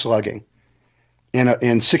 602 slugging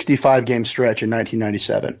in 65 game stretch in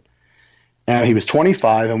 1997. And he was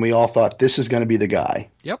 25, and we all thought this is going to be the guy.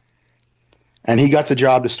 Yep. And he got the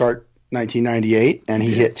job to start 1998, and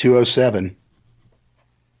he hit 207.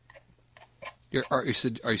 Are you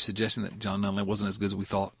suggesting that John Nunnally wasn't as good as we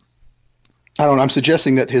thought? I don't know. I'm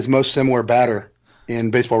suggesting that his most similar batter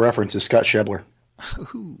in Baseball Reference is Scott Schebler.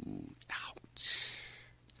 Ooh, ouch.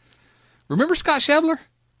 Remember Scott Schebler?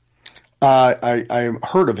 I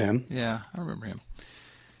heard of him. Yeah, I remember him.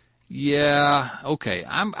 Yeah, okay.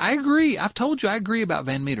 I agree. I've told you I agree about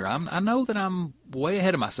Van Meter. I know that I'm way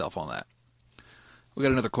ahead of myself on that. We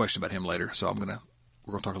got another question about him later, so we're gonna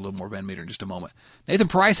talk a little more Van Meter in just a moment. Nathan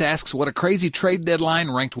Price asks, what a crazy trade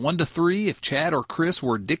deadline ranked 1 to 3 if Chad or Chris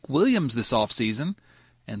were Dick Williams this offseason,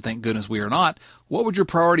 and thank goodness we are not, what would your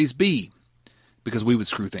priorities be? Because we would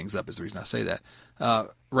screw things up is the reason I say that.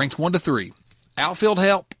 Ranked 1 to 3. Outfield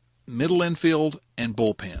help, middle infield, and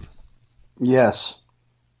bullpen. Yes.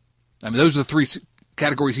 I mean, those are the 3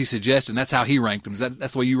 categories he suggested, and that's how he ranked them.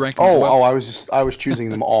 That's the way you ranked them as well? I was choosing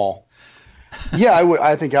them all. Yeah,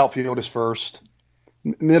 I think outfield is first.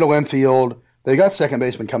 Middle infield, they got second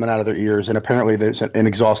baseman coming out of their ears, and apparently there's an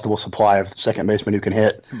inexhaustible supply of second basemen who can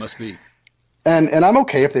hit. It must be. And I'm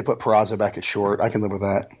okay if they put Peraza back at short. I can live with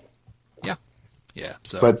that. Yeah.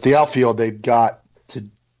 So, but the outfield, they've got to,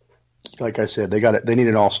 like I said, they need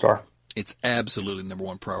an all-star. It's absolutely number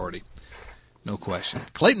one priority. No question.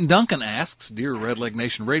 Clayton Duncan asks, Dear Red Leg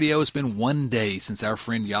Nation Radio, it's been 1 day since our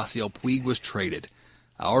friend Yasiel Puig was traded.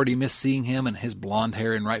 I already miss seeing him and his blonde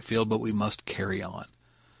hair in right field, but we must carry on.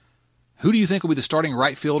 Who do you think will be the starting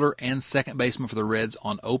right fielder and second baseman for the Reds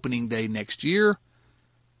on opening day next year?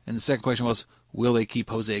 And the second question was, will they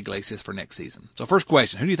keep Jose Iglesias for next season? So first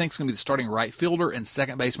question, who do you think is going to be the starting right fielder and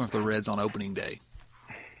second baseman for the Reds on opening day?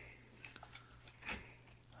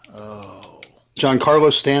 Oh.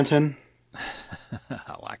 Giancarlo Stanton.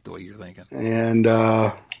 I like the way you're thinking. And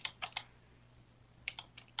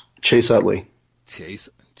Chase Utley. Chase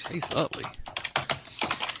Chase Utley.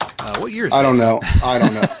 What year is I this? don't know. I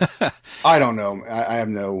don't know. I have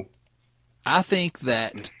no. I think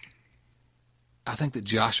that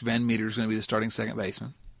Josh Van Meter is going to be the starting second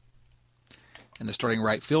baseman. And the starting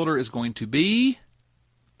right fielder is going to be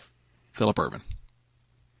Phillip Ervin.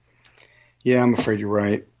 Yeah, I'm afraid you're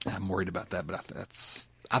right. I'm worried about that, but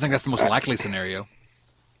I think that's the most likely scenario.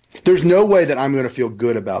 There's no way that I'm going to feel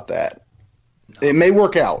good about that. No. It may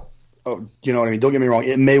work out. Oh, you know what I mean? Don't get me wrong.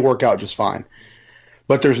 It may work out just fine.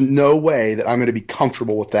 But there's no way that I'm going to be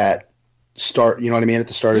comfortable with that start, you know what I mean, at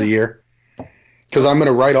the start of the year. Because I'm going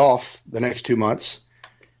to write off the next 2 months,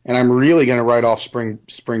 and I'm really going to write off spring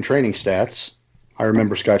training stats. I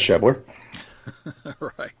remember Scott Schebler.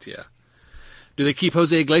 Right, yeah. Do they keep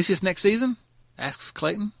Jose Iglesias next season? Asks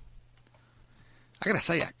Clayton. I got to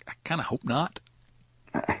say, I kind of hope not.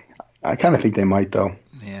 I kind of think they might, though.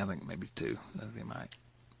 Yeah, I think maybe too. I think they might.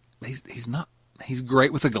 He's not. He's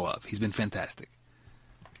great with a glove. He's been fantastic.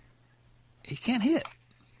 He can't hit.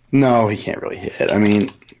 No, he can't really hit. I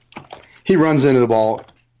mean, he runs into the ball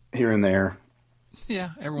here and there.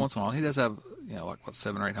 Yeah, every once in a while. He does have, like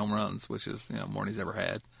 7 or 8 home runs, which is, more than he's ever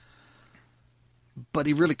had. But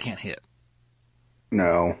he really can't hit.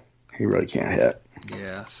 No, he really can't hit.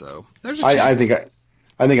 Yeah, so there's a chance.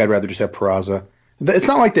 I think I'd rather just have Peraza. It's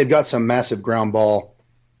not like they've got some massive ground ball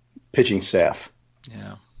pitching staff.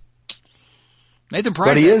 Yeah. Nathan Price.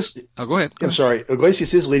 But he is. Oh, go ahead. I'm sorry.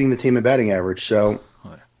 Iglesias is leading the team in batting average, so.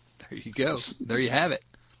 Well, there you go. There you have it.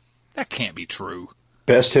 That can't be true.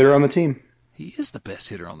 Best hitter on the team. He is the best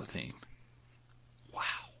hitter on the team. Wow.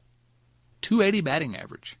 280 batting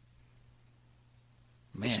average.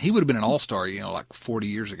 Man, he would have been an all-star, like 40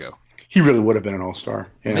 years ago. He really would have been an all-star.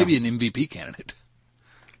 Yeah. Maybe an MVP candidate.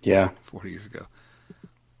 Yeah. 40 years ago.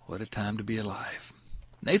 What a time to be alive.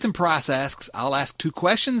 Nathan Price asks, I'll ask 2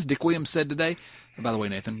 questions. Dick Williams said today. And by the way,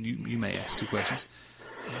 Nathan, you may ask 2 questions.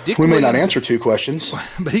 We may not answer 2 questions.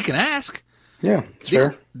 But he can ask. Yeah, it's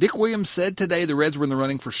fair. Dick Williams said today the Reds were in the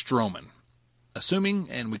running for Stroman. Assuming,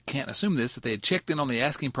 and we can't assume this, that they had checked in on the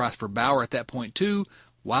asking price for Bauer at that point too,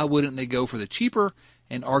 why wouldn't they go for the cheaper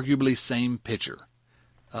and arguably same pitcher?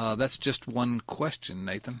 That's just one question,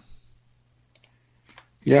 Nathan.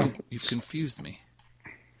 Yeah. You've confused me.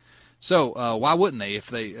 So why wouldn't they?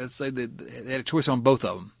 If let's say they had a choice on both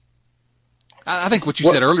of them. I think what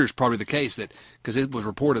you said earlier is probably the case, that because it was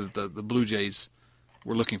reported that the Blue Jays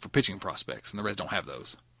were looking for pitching prospects, and the Reds don't have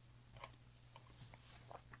those.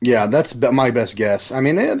 Yeah, that's my best guess. I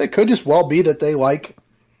mean, it could just well be that they like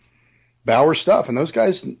Bauer stuff, and those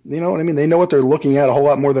guys, you know what I mean? They know what they're looking at a whole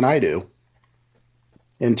lot more than I do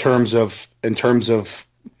in terms of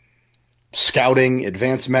scouting,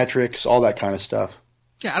 advanced metrics, all that kind of stuff.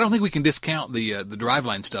 Yeah, I don't think we can discount the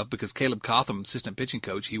Driveline stuff, because Caleb Cotham, assistant pitching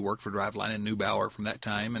coach, he worked for Driveline and knew Bauer from that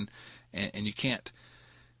time, and you can't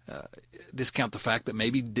discount the fact that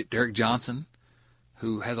maybe Derek Johnson,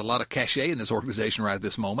 who has a lot of cachet in this organization right at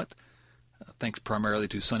this moment, thanks primarily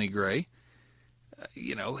to Sonny Gray,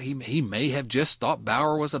 he may have just thought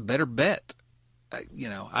Bauer was a better bet. I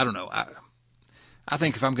don't know. I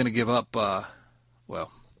think if I'm going to give up, I'd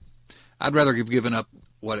rather have given up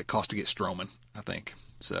what it cost to get Stroman, I think.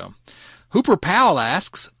 So, Hooper Powell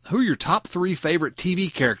asks, who are your top 3 favorite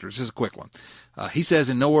TV characters? This is a quick one. He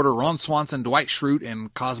says, in no order, Ron Swanson, Dwight Schrute,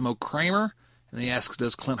 and Cosmo Kramer. And then he asks,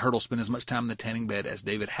 does Clint Hurdle spend as much time in the tanning bed as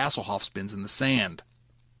David Hasselhoff spends in the sand?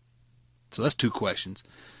 So that's 2 questions.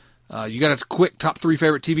 You got a quick top 3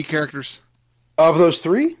 favorite TV characters? Of those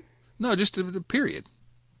 3? No, just a period.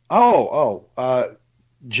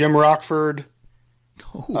 Jim Rockford,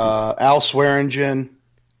 Al Swearingen,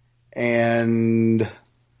 and...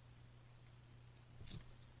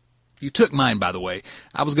 You took mine, by the way.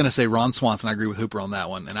 I was going to say Ron Swanson. I agree with Hooper on that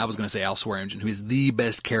one. And I was going to say Al Swearingen, who is the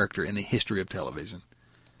best character in the history of television.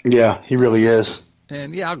 Yeah, he really is.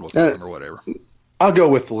 And yeah, I'll go with him or whatever. I'll go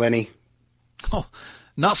with Lenny. Oh,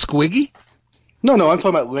 not Squiggy? No, I'm talking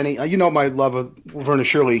about Lenny. You know my love of Laverne and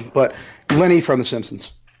Shirley, but Lenny from The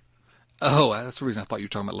Simpsons. Oh, that's the reason I thought you were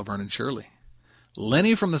talking about Laverne and Shirley.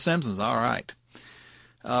 Lenny from The Simpsons. All right.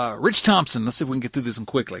 Rich Thompson. Let's see if we can get through this one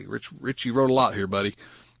quickly. Rich, you wrote a lot here, buddy.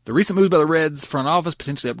 The recent moves by the Reds front office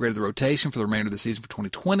potentially upgraded the rotation for the remainder of the season for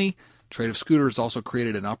 2020. Trade of Scooter has also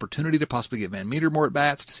created an opportunity to possibly get Van Meter more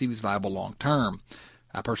at-bats to see if he's viable long-term.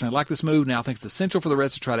 I personally like this move. Now I think it's essential for the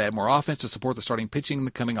Reds to try to add more offense to support the starting pitching in the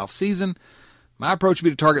coming off season. My approach would be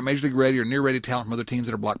to target Major League ready or near-ready talent from other teams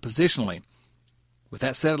that are blocked positionally. With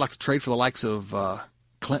that said, I'd like to trade for the likes of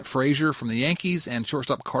Clint Frazier from the Yankees and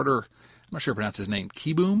shortstop Carter, I'm not sure how to pronounce his name,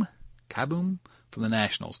 Kieboom from the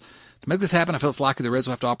Nationals. To make this happen, I feel it's likely the Reds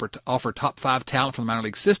will have to offer top 5 talent from the minor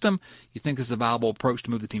league system. You think this is a viable approach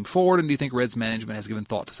to move the team forward, and do you think Reds management has given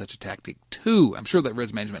thought to such a tactic too? I'm sure that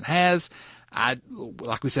Reds management has.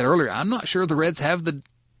 Like we said earlier, I'm not sure the Reds have the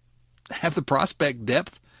prospect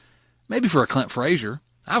depth. Maybe for a Clint Frazier.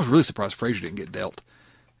 I was really surprised Frazier didn't get dealt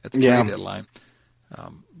at the trade deadline.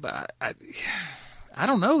 But I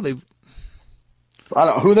don't know. I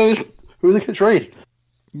don't who they could trade.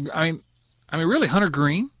 I mean, really, Hunter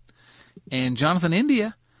Green and Jonathan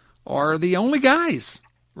India are the only guys,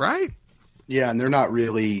 right? Yeah, and they're not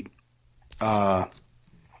really at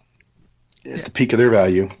the peak of their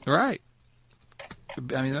value. Right.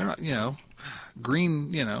 I mean, they're not,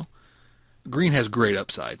 Green, Green has great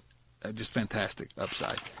upside, just fantastic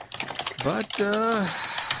upside. But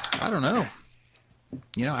I don't know.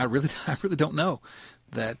 I really don't know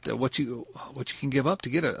that what you can give up to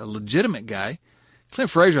get a legitimate guy. Clint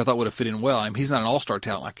Frazier, I thought, would have fit in well. I mean, he's not an all-star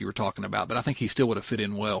talent like you were talking about, but I think he still would have fit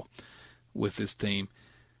in well with this team.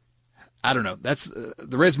 I don't know. That's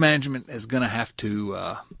the Reds management is going to have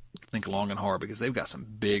to think long and hard because they've got some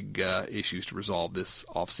big issues to resolve this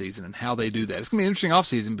offseason, and how they do that. It's going to be an interesting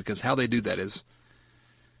offseason because how they do that is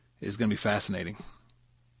going to be fascinating.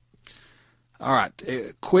 All right,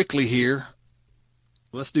 quickly here.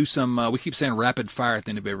 Let's do some, we keep saying rapid fire at the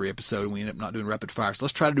end of every episode, and we end up not doing rapid fire. So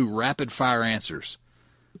let's try to do rapid fire answers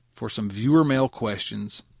for some viewer mail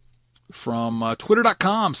questions from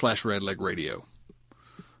twitter.com/redlegradio.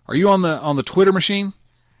 Are you on the Twitter machine?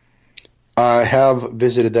 I have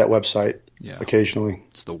visited that website occasionally.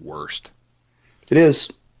 It's the worst. It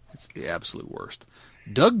is. It's the absolute worst.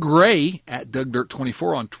 Doug Gray at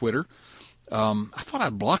DougDirt24 on Twitter. I thought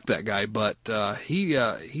I'd blocked that guy, but he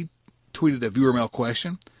tweeted a viewer mail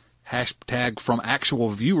question, hashtag from actual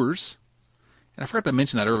viewers. And I forgot to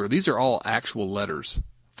mention that earlier. These are all actual letters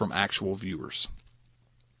from actual viewers.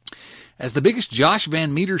 As the biggest Josh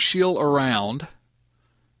Van Meter shill around,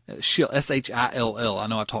 shill, S-H-I-L-L. I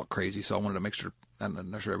know I talk crazy, so I wanted to make sure,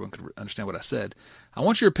 I'm not sure everyone could understand what I said. I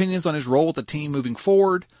want your opinions on his role with the team moving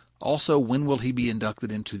forward. Also, when will he be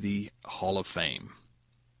inducted into the Hall of Fame?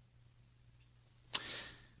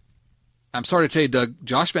 I'm sorry to tell you, Doug,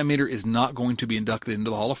 Josh Van Meter is not going to be inducted into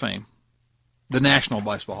the Hall of Fame, the National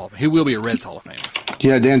Baseball Hall of Fame. He will be a Reds Hall of Famer.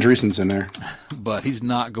 Yeah, Dan Dreesen's in there. But he's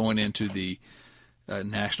not going into the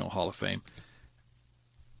National Hall of Fame.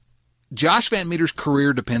 Josh Van Meter's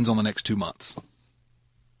career depends on the next 2 months.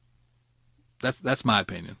 That's my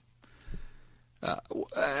opinion.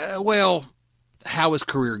 Well, how his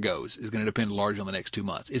career goes is going to depend largely on the next 2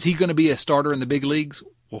 months. Is he going to be a starter in the big leagues?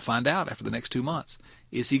 We'll find out after the next 2 months.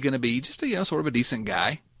 Is he going to be just a sort of a decent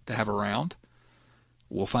guy to have around?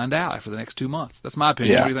 We'll find out after the next 2 months. That's my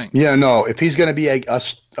opinion. Yeah. What do you think? Yeah, no. If he's going to be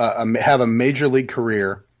have a major league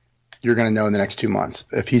career, you're going to know in the next 2 months.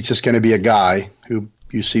 If he's just going to be a guy who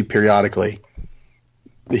you see periodically,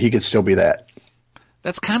 he could still be that.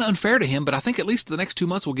 That's kind of unfair to him, but I think at least the next 2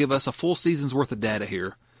 months will give us a full season's worth of data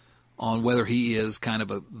here on whether he is kind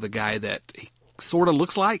of the guy that he sort of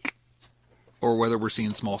looks like, or whether we're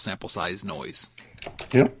seeing small sample size noise.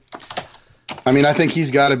 Yep. I mean, I think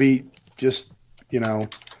he's got to be just, he's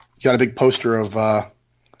got a big poster of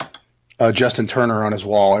Justin Turner on his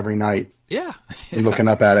wall every night. Yeah. Looking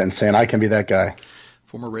up at it and saying, I can be that guy.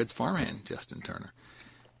 Former Reds farmhand, Justin Turner.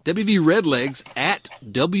 WV Redlegs at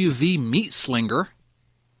WV Meatslinger.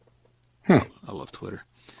 I love Twitter.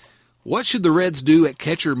 What should the Reds do at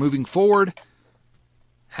catcher moving forward?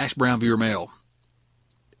 Hash Brown viewer mail.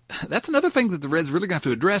 That's another thing that the Reds really going to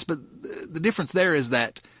have to address, but the difference there is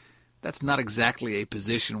that that's not exactly a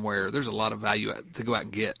position where there's a lot of value to go out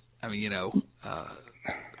and get. I mean, you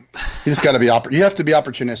just got to be you have to be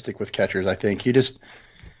opportunistic with catchers, I think.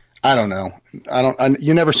 I don't know.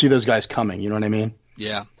 You never see those guys coming, you know what I mean?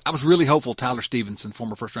 Yeah. I was really hopeful Tyler Stevenson,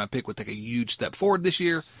 former first-round pick, would take a huge step forward this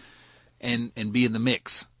year and be in the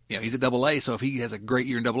mix. He's at Double-A, so if he has a great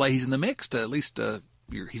year in Double-A, he's in the mix to at least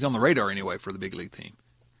he's on the radar anyway for the big league team.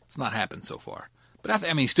 It's not happened so far. But I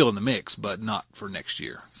mean, he's still in the mix, but not for next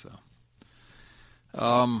year. So,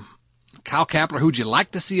 Kyle Kapler, who'd you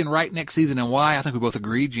like to see in right next season and why? I think we both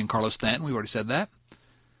agreed. Giancarlo Stanton, we've already said that.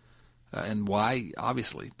 And why?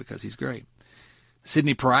 Obviously, because he's great.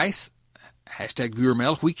 Sidney Price, hashtag viewer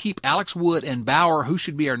mail. If we keep Alex Wood and Bauer, who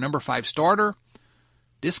should be our number 5 starter?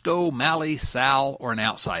 Disco, Malley, Sal, or an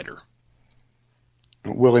outsider?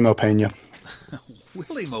 Willie Mopena.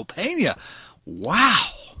 Willie Mopena. Wow.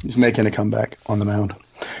 He's making a comeback on the mound.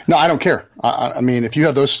 No, I don't care. I mean, if you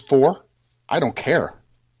have those 4, I don't care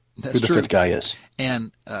That's who the true. 5th guy is.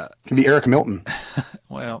 And it can be Eric Milton.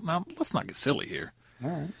 well, now let's not get silly here. All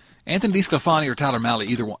right. Anthony DeSclafani or Tyler Mahle,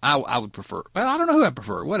 either one, I would prefer. Well, I don't know who I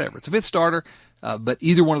prefer. Whatever. It's a fifth starter, but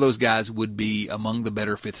either one of those guys would be among the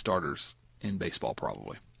better fifth starters in baseball,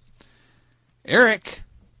 probably. Eric,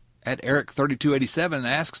 at Eric3287,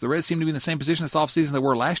 asks, the Reds seem to be in the same position this offseason they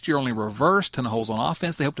were last year, only reversed. Ton of holes on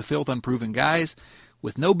offense. They hope to fill with unproven guys.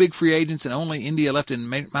 With no big free agents and only India left in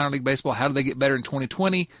minor league baseball, how do they get better in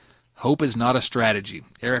 2020? Hope is not a strategy.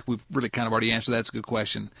 Eric, we've really kind of already answered that. It's a good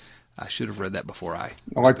question. I should have read that before I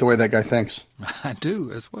like the way that guy thinks. I do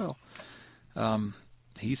as well.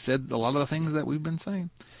 He said a lot of the things that we've been saying.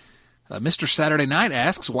 Mr. Saturday Night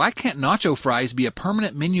asks, why can't nacho fries be a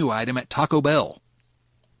permanent menu item at Taco Bell?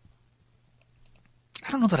 I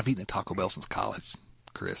don't know that I've eaten at Taco Bell since college,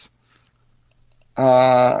 Chris.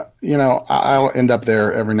 I'll end up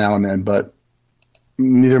there every now and then, but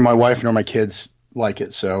neither my wife nor my kids like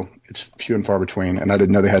it, so it's few and far between, and I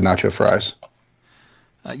didn't know they had nacho fries.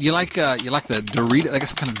 You like the Dorito? I guess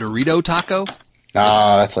some kind of Dorito taco.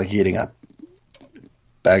 That's like eating a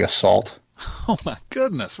bag of salt. Oh my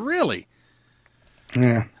goodness! Really?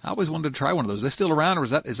 Yeah. I always wanted to try one of those. Are they still around, or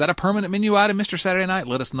is that a permanent menu item, Mr. Saturday Night?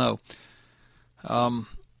 Let us know. Kyle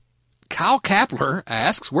Kapler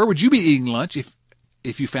asks, where would you be eating lunch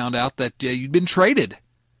if you found out that you'd been traded?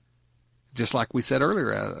 Just like we said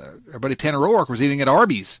earlier, our buddy Tanner O'Rourke was eating at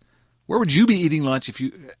Arby's. Where would you be eating lunch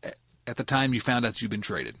at the time you found out that you'd been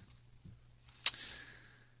traded?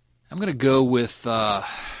 I'm going to go with, oh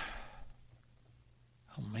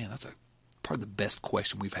man, that's probably the best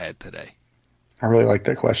question we've had today. I really like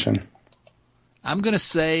that question. I'm going to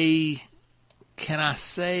say, I'm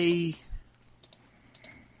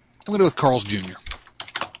going to go with Carl's Jr.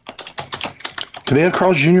 Do they have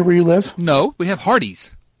Carl's Jr. where you live? No, we have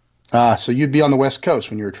Hardee's. So you'd be on the West Coast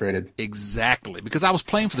when you were traded. Exactly, because I was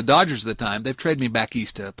playing for the Dodgers at the time. They've traded me back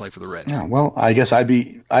east to play for the Reds. Yeah, well, I guess I'd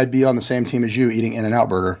be on the same team as you, eating In-N-Out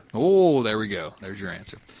Burger. Oh, there we go. There's your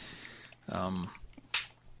answer.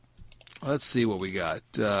 Let's see what we got.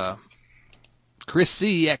 Chris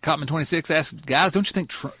C. at Cotman26 asks, guys, don't you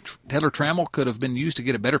think Taylor Trammell could have been used to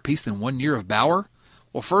get a better piece than 1 year of Bauer?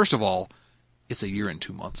 Well, first of all, it's a year and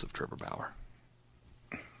 2 months of Trevor Bauer.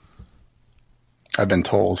 I've been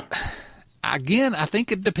told. Again, I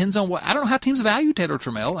think it depends on I don't know how teams value Taylor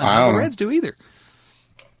Trammell, and how the Reds do either.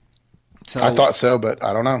 So I thought so, but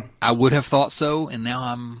I don't know. I would have thought so, and now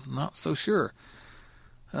I'm not so sure.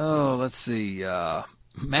 Oh, let's see.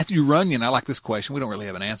 Matthew Runyon, I like this question. We don't really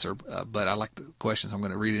have an answer, but I like the question, so I'm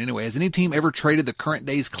going to read it anyway. Has any team ever traded the current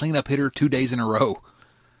day's cleanup hitter 2 days in a row?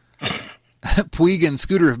 Puig and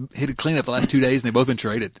Scooter have hit a cleanup the last 2 days, and they've both been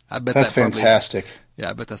traded. I bet that's fantastic.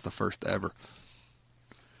 I bet that's the first ever.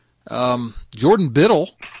 Jordan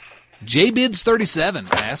Biddle,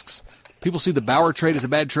 JBids37 asks, people see the Bauer trade as a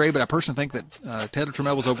bad trade, but I personally think that Taylor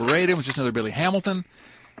Trammell was overrated, was just another Billy Hamilton,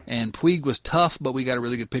 and Puig was tough, but we got a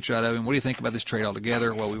really good pitcher out of him. What do you think about this trade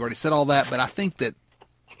altogether? Well, we've already said all that, but I think that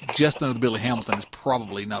just another Billy Hamilton is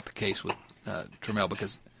probably not the case with Trammell,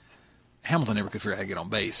 because Hamilton never could figure out how to get on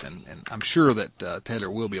base, and I'm sure that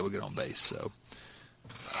Taylor will be able to get on base. So,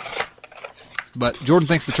 but Jordan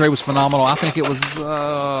thinks the trade was phenomenal. I think it was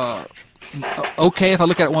okay if I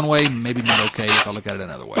look at it one way, maybe not okay if I look at it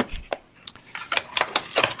another way.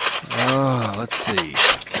 Let's see.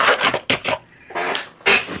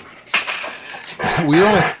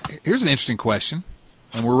 Here's an interesting question,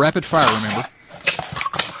 and we're rapid fire, remember.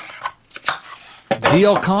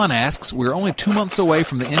 DL Khan asks, we're only 2 months away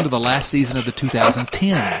from the end of the last season of the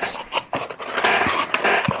 2010s.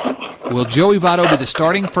 Will Joey Votto be the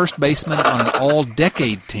starting first baseman on an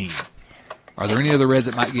all-decade team? Are there any other Reds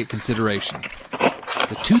that might get consideration?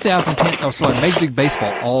 The 2010, Major League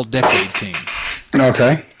Baseball all-decade team.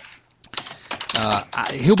 Okay.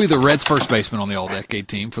 He'll be the Reds' first baseman on the all-decade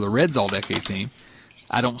team. For the Reds' all-decade team,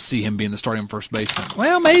 I don't see him being the starting first baseman.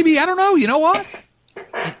 Well, maybe. I don't know. You know what?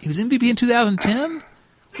 He was MVP in 2010.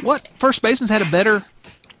 What first baseman's had a better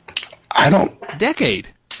decade?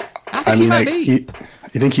 I think he might be.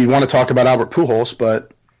 You think you want to talk about Albert Pujols,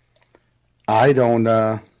 but I don't.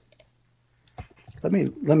 Let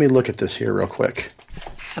me look at this here real quick.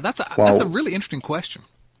 Yeah, that's a really interesting question.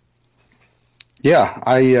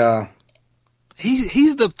 Yeah,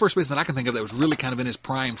 he's the first baseman that I can think of that was really kind of in his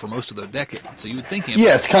prime for most of the decade. So you would think him.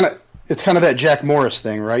 Yeah, it's kind of that Jack Morris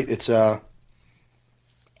thing, right? It's the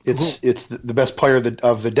best player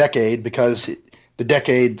of the decade because the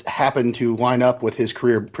decade happened to line up with his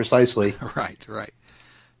career precisely. Right.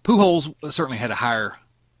 Pujols certainly had a higher,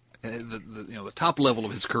 the top level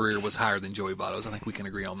of his career was higher than Joey Votto's. I think we can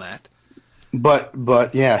agree on that.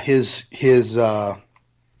 But yeah, his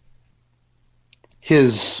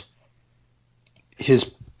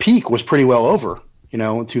peak was pretty well over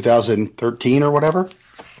in 2013 or whatever.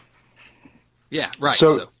 Yeah, right.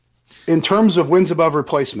 So in terms of wins above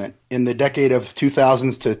replacement in the decade of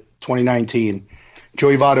 2000s to 2019,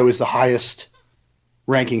 Joey Votto is the highest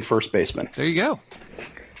ranking first baseman. There you go.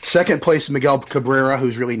 Second place is Miguel Cabrera,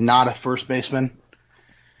 who's really not a first baseman.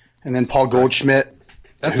 And then Paul Goldschmidt.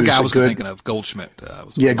 That's the guy I was thinking of, Goldschmidt.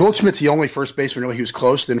 Goldschmidt's the only first baseman really who's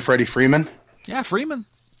close, then Freddie Freeman. Yeah, Freeman.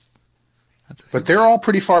 But they're all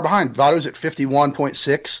pretty far behind. Votto's at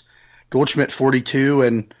 51.6, Goldschmidt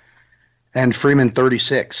 42, and Freeman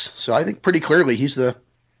 36. So I think pretty clearly he's the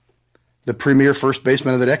premier first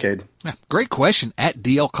baseman of the decade. Yeah, great question at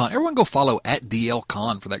DL Con. Everyone go follow at DL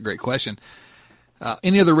Con for that great question.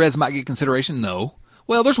 Any other Reds might get consideration? No.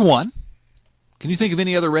 Well, there's one. Can you think of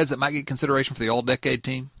any other Reds that might get consideration for the all-decade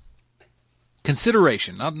team?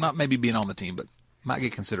 Consideration, not maybe being on the team, but might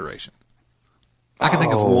get consideration. I can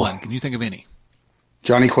think of one. Can you think of any?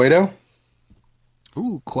 Johnny Cueto?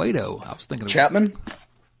 Ooh, Cueto. I was thinking of Chapman?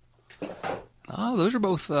 Oh, those are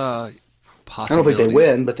both possibilities. I don't think they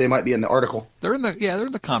win, but they might be in the article. They're in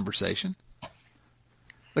the conversation.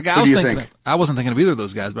 The guy Who I was do you thinking think? I wasn't thinking of either of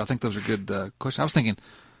those guys, but I think those are good questions. I was thinking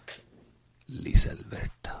Luis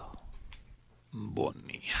Alberto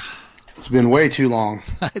Boni. It's been way too long.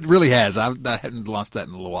 It really has. I hadn't launched that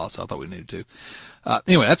in a little while, so I thought we needed to.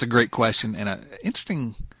 Anyway, that's a great question and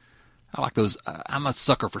interesting. I like those. I'm a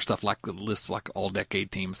sucker for stuff like the lists, like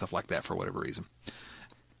all-decade teams, stuff like that for whatever reason.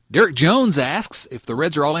 Derek Jones asks, if the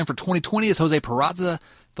Reds are all in for 2020, is Jose Peraza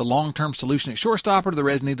the long-term solution at shortstop, or do the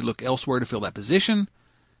Reds need to look elsewhere to fill that position?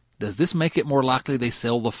 Does this make it more likely they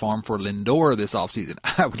sell the farm for Lindor this offseason?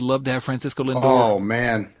 I would love to have Francisco Lindor. Oh,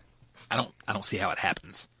 man. I don't see how it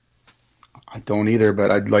happens. I don't either,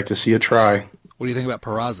 but I'd like to see it try. What do you think about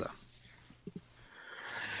Peraza?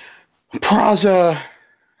 Peraza,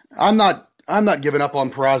 I'm not giving up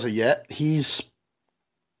on Peraza yet.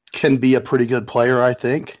 Can be a pretty good player, I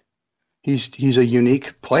think. He's a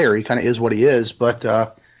unique player. He kind of is what he is, but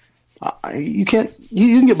you can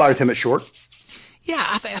get by with him at short. Yeah,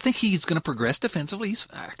 I think he's going to progress defensively.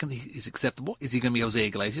 He's acceptable. Is he going to be Jose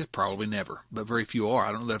Iglesias? Probably never, but very few are.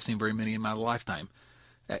 I don't know that I've seen very many in my lifetime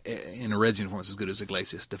in a Reds uniform as good as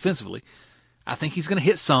Iglesias defensively. I think he's going to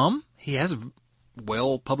hit some. He has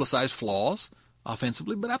well-publicized flaws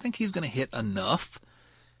offensively, but I think he's going to hit enough.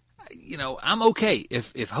 I'm okay.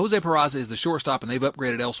 If Jose Peraza is the shortstop and they've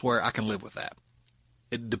upgraded elsewhere, I can live with that.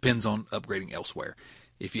 It depends on upgrading elsewhere.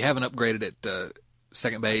 If you haven't upgraded at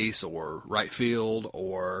second base or right field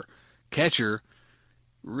or catcher,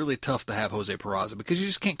 really tough to have Jose Peraza because you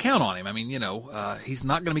just can't count on him. I mean, he's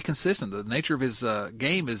not going to be consistent. The nature of his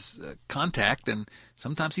game is contact, and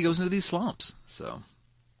sometimes he goes into these slumps. So,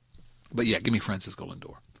 but yeah, give me Francisco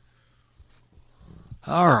Lindor.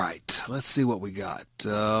 All right, let's see what we got.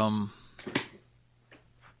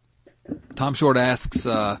 Tom Short asks,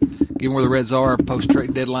 given where the Reds are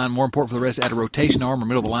post-trade deadline, more important for the Reds to add a rotation arm or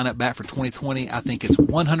middle of the lineup bat for 2020? I think it's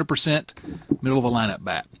 100% middle of the lineup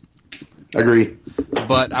bat. Agree.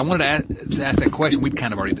 But I wanted to ask that question. We'd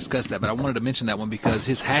kind of already discussed that, but I wanted to mention that one because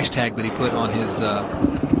his hashtag that he put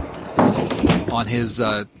on his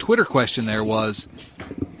Twitter question there was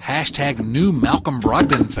hashtag new Malcolm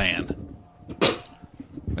Brogdon fan.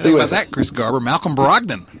 Think about that, Chris Garber. Malcolm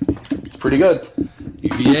Brogdon. Pretty good.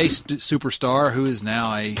 UVA superstar who is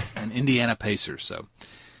now an Indiana Pacer. So,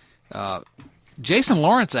 Jason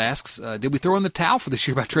Lawrence asks, did we throw in the towel for this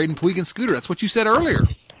year by trading Puig and Scooter? That's what you said earlier.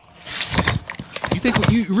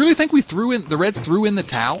 You really think the Reds threw in the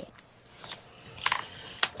towel?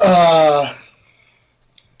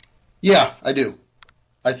 Yeah, I do.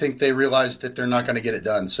 I think they realized that they're not going to get it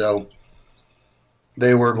done, so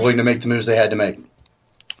they were going to make the moves they had to make.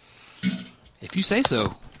 If you say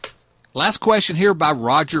so. Last question here by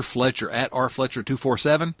Roger Fletcher at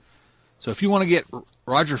rfletcher247. So if you want to get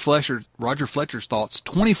Roger Fletcher's thoughts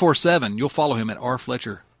 24/7, you'll follow him at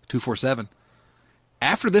rfletcher247.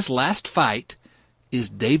 After this last fight, is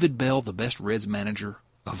David Bell the best Reds manager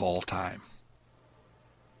of all time?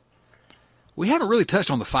 We haven't really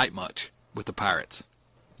touched on the fight much with the Pirates.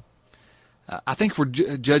 I think if we're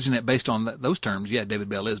judging it based on those terms, yeah, David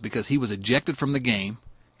Bell is, because he was ejected from the game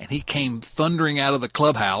and he came thundering out of the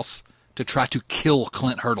clubhouse to try to kill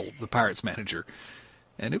Clint Hurdle, the Pirates manager.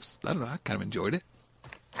 And it was, I don't know, I kind of enjoyed it.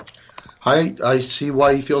 I see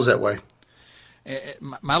why he feels that way.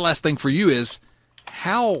 My last thing for you is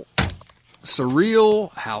how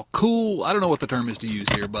surreal, how cool, I don't know what the term is to use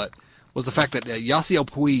here, but was the fact that Yasiel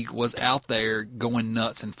Puig was out there going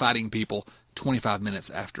nuts and fighting people 25 minutes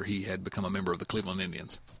after he had become a member of the Cleveland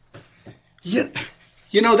Indians. Yeah.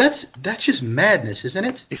 That's just madness, isn't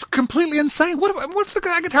it? It's completely insane. What if the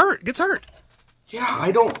guy gets hurt? Yeah,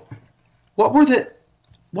 I don't. What were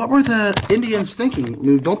the Indians thinking? I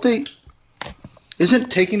mean, don't they?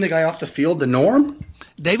 Isn't taking the guy off the field the norm?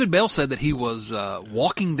 David Bell said that he was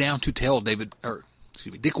walking down to tell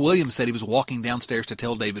Dick Williams said he was walking downstairs to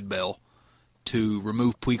tell David Bell to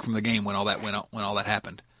remove Puig from the game when all that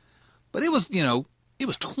happened. But it was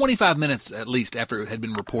 25 minutes at least after it had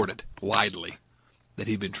been reported widely that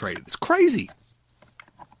he'd been traded. It's crazy.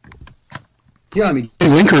 Yeah, I mean,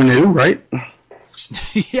 Winker knew, right?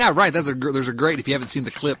 Yeah, right. There's a great. If you haven't seen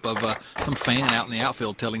the clip of some fan out in the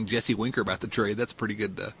outfield telling Jesse Winker about the trade, that's a pretty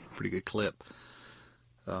good clip.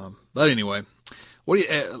 But anyway,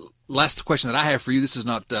 last question that I have for you. This is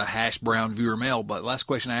not hash brown viewer mail, but last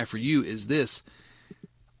question I have for you is this: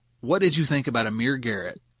 what did you think about Amir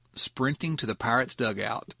Garrett sprinting to the Pirates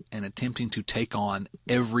dugout and attempting to take on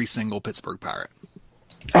every single Pittsburgh Pirate?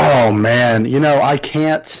 Oh man, I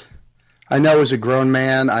can't. I know as a grown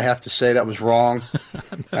man, I have to say that was wrong,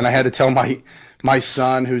 and I had to tell my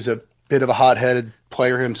son, who's a bit of a hot-headed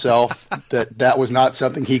player himself, that was not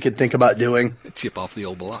something he could think about doing. Chip off the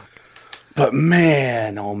old block. But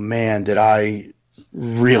man, oh man, did I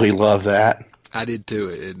really love that. I did too,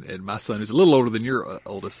 and my son, who's a little older than your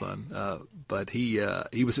oldest son, but he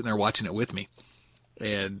was sitting there watching it with me,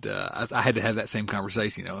 and I had to have that same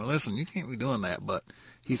conversation. Listen, you can't be doing that, but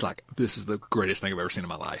he's like, this is the greatest thing I've ever seen in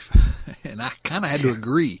my life, and I kind of had to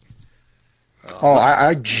agree.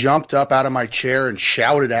 I jumped up out of my chair and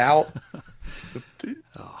shouted out.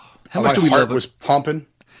 How much do we love him? Was pumping.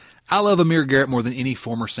 I love Amir Garrett more than any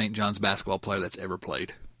former St. John's basketball player that's ever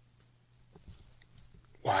played.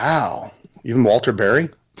 Wow. Even Walter Berry?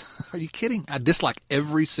 Are you kidding? I dislike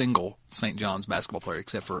every single St. John's basketball player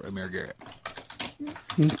except for Amir Garrett.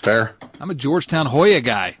 Fair. I'm a Georgetown Hoya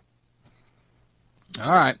guy.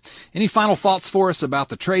 All right. Any final thoughts for us about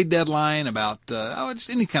the trade deadline, about just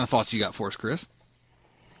any kind of thoughts you got for us, Chris?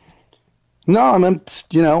 No, I'm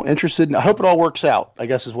interested. I hope it all works out, I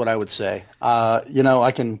guess is what I would say.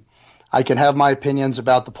 I can have my opinions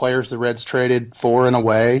about the players the Reds traded for and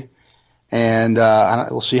away, and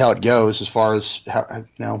we'll see how it goes as far as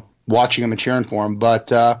watching them and cheering for them. But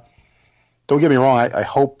don't get me wrong, I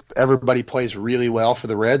hope everybody plays really well for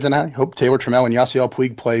the Reds, and I hope Taylor Trammell and Yasiel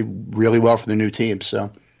Puig play really well for the new team.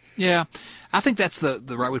 So, yeah, I think that's the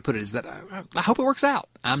right way to put it, is that I hope it works out.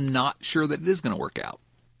 I'm not sure that it is going to work out,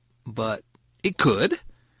 but it could.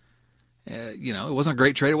 It wasn't a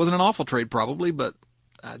great trade. It wasn't an awful trade probably, but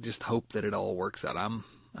I just hope that it all works out. I'm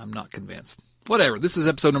not convinced. Whatever. This is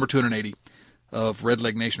episode number 280 of Red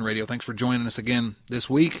Leg Nation Radio. Thanks for joining us again this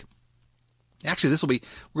week. Actually,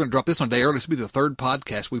 we're going to drop this one a day early. This will be the third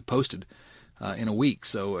podcast we've posted in a week,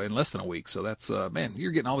 so in less than a week. So that's, man,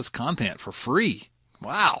 you're getting all this content for free.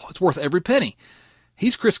 Wow, it's worth every penny.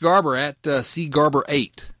 He's Chris Garber at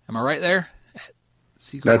cgarber8. Am I right there?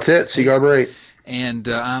 That's it, cgarber8. And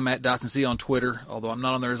I'm at Dotson C on Twitter, although I'm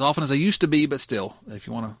not on there as often as I used to be, but still, if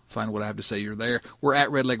you want to find what I have to say, you're there. We're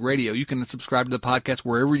at Red Leg Radio. You can subscribe to the podcast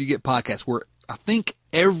wherever you get podcasts. I think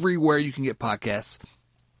everywhere you can get podcasts,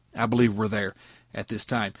 I believe we're there at this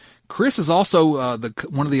time. Chris is also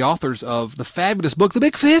one of the authors of the fabulous book, The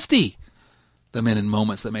Big 50, The Men and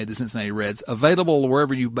Moments That Made the Cincinnati Reds, available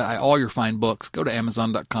wherever you buy all your fine books. Go to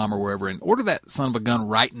Amazon.com or wherever and order that son of a gun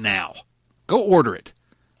right now. Go order it.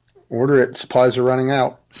 Order it. Supplies are running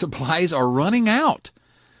out. Supplies are running out.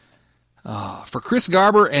 For Chris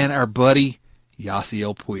Garber and our buddy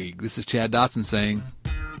Yasiel Puig, this is Chad Dotson saying,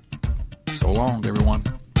 so long, everyone.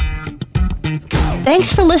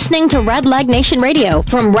 Thanks for listening to Red Leg Nation Radio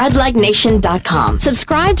from RedLegNation.com.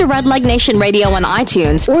 Subscribe to Red Leg Nation Radio on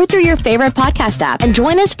iTunes or through your favorite podcast app, and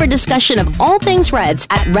join us for discussion of all things Reds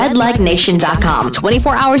at RedLegNation.com.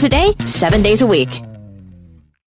 24 hours a day, 7 days a week.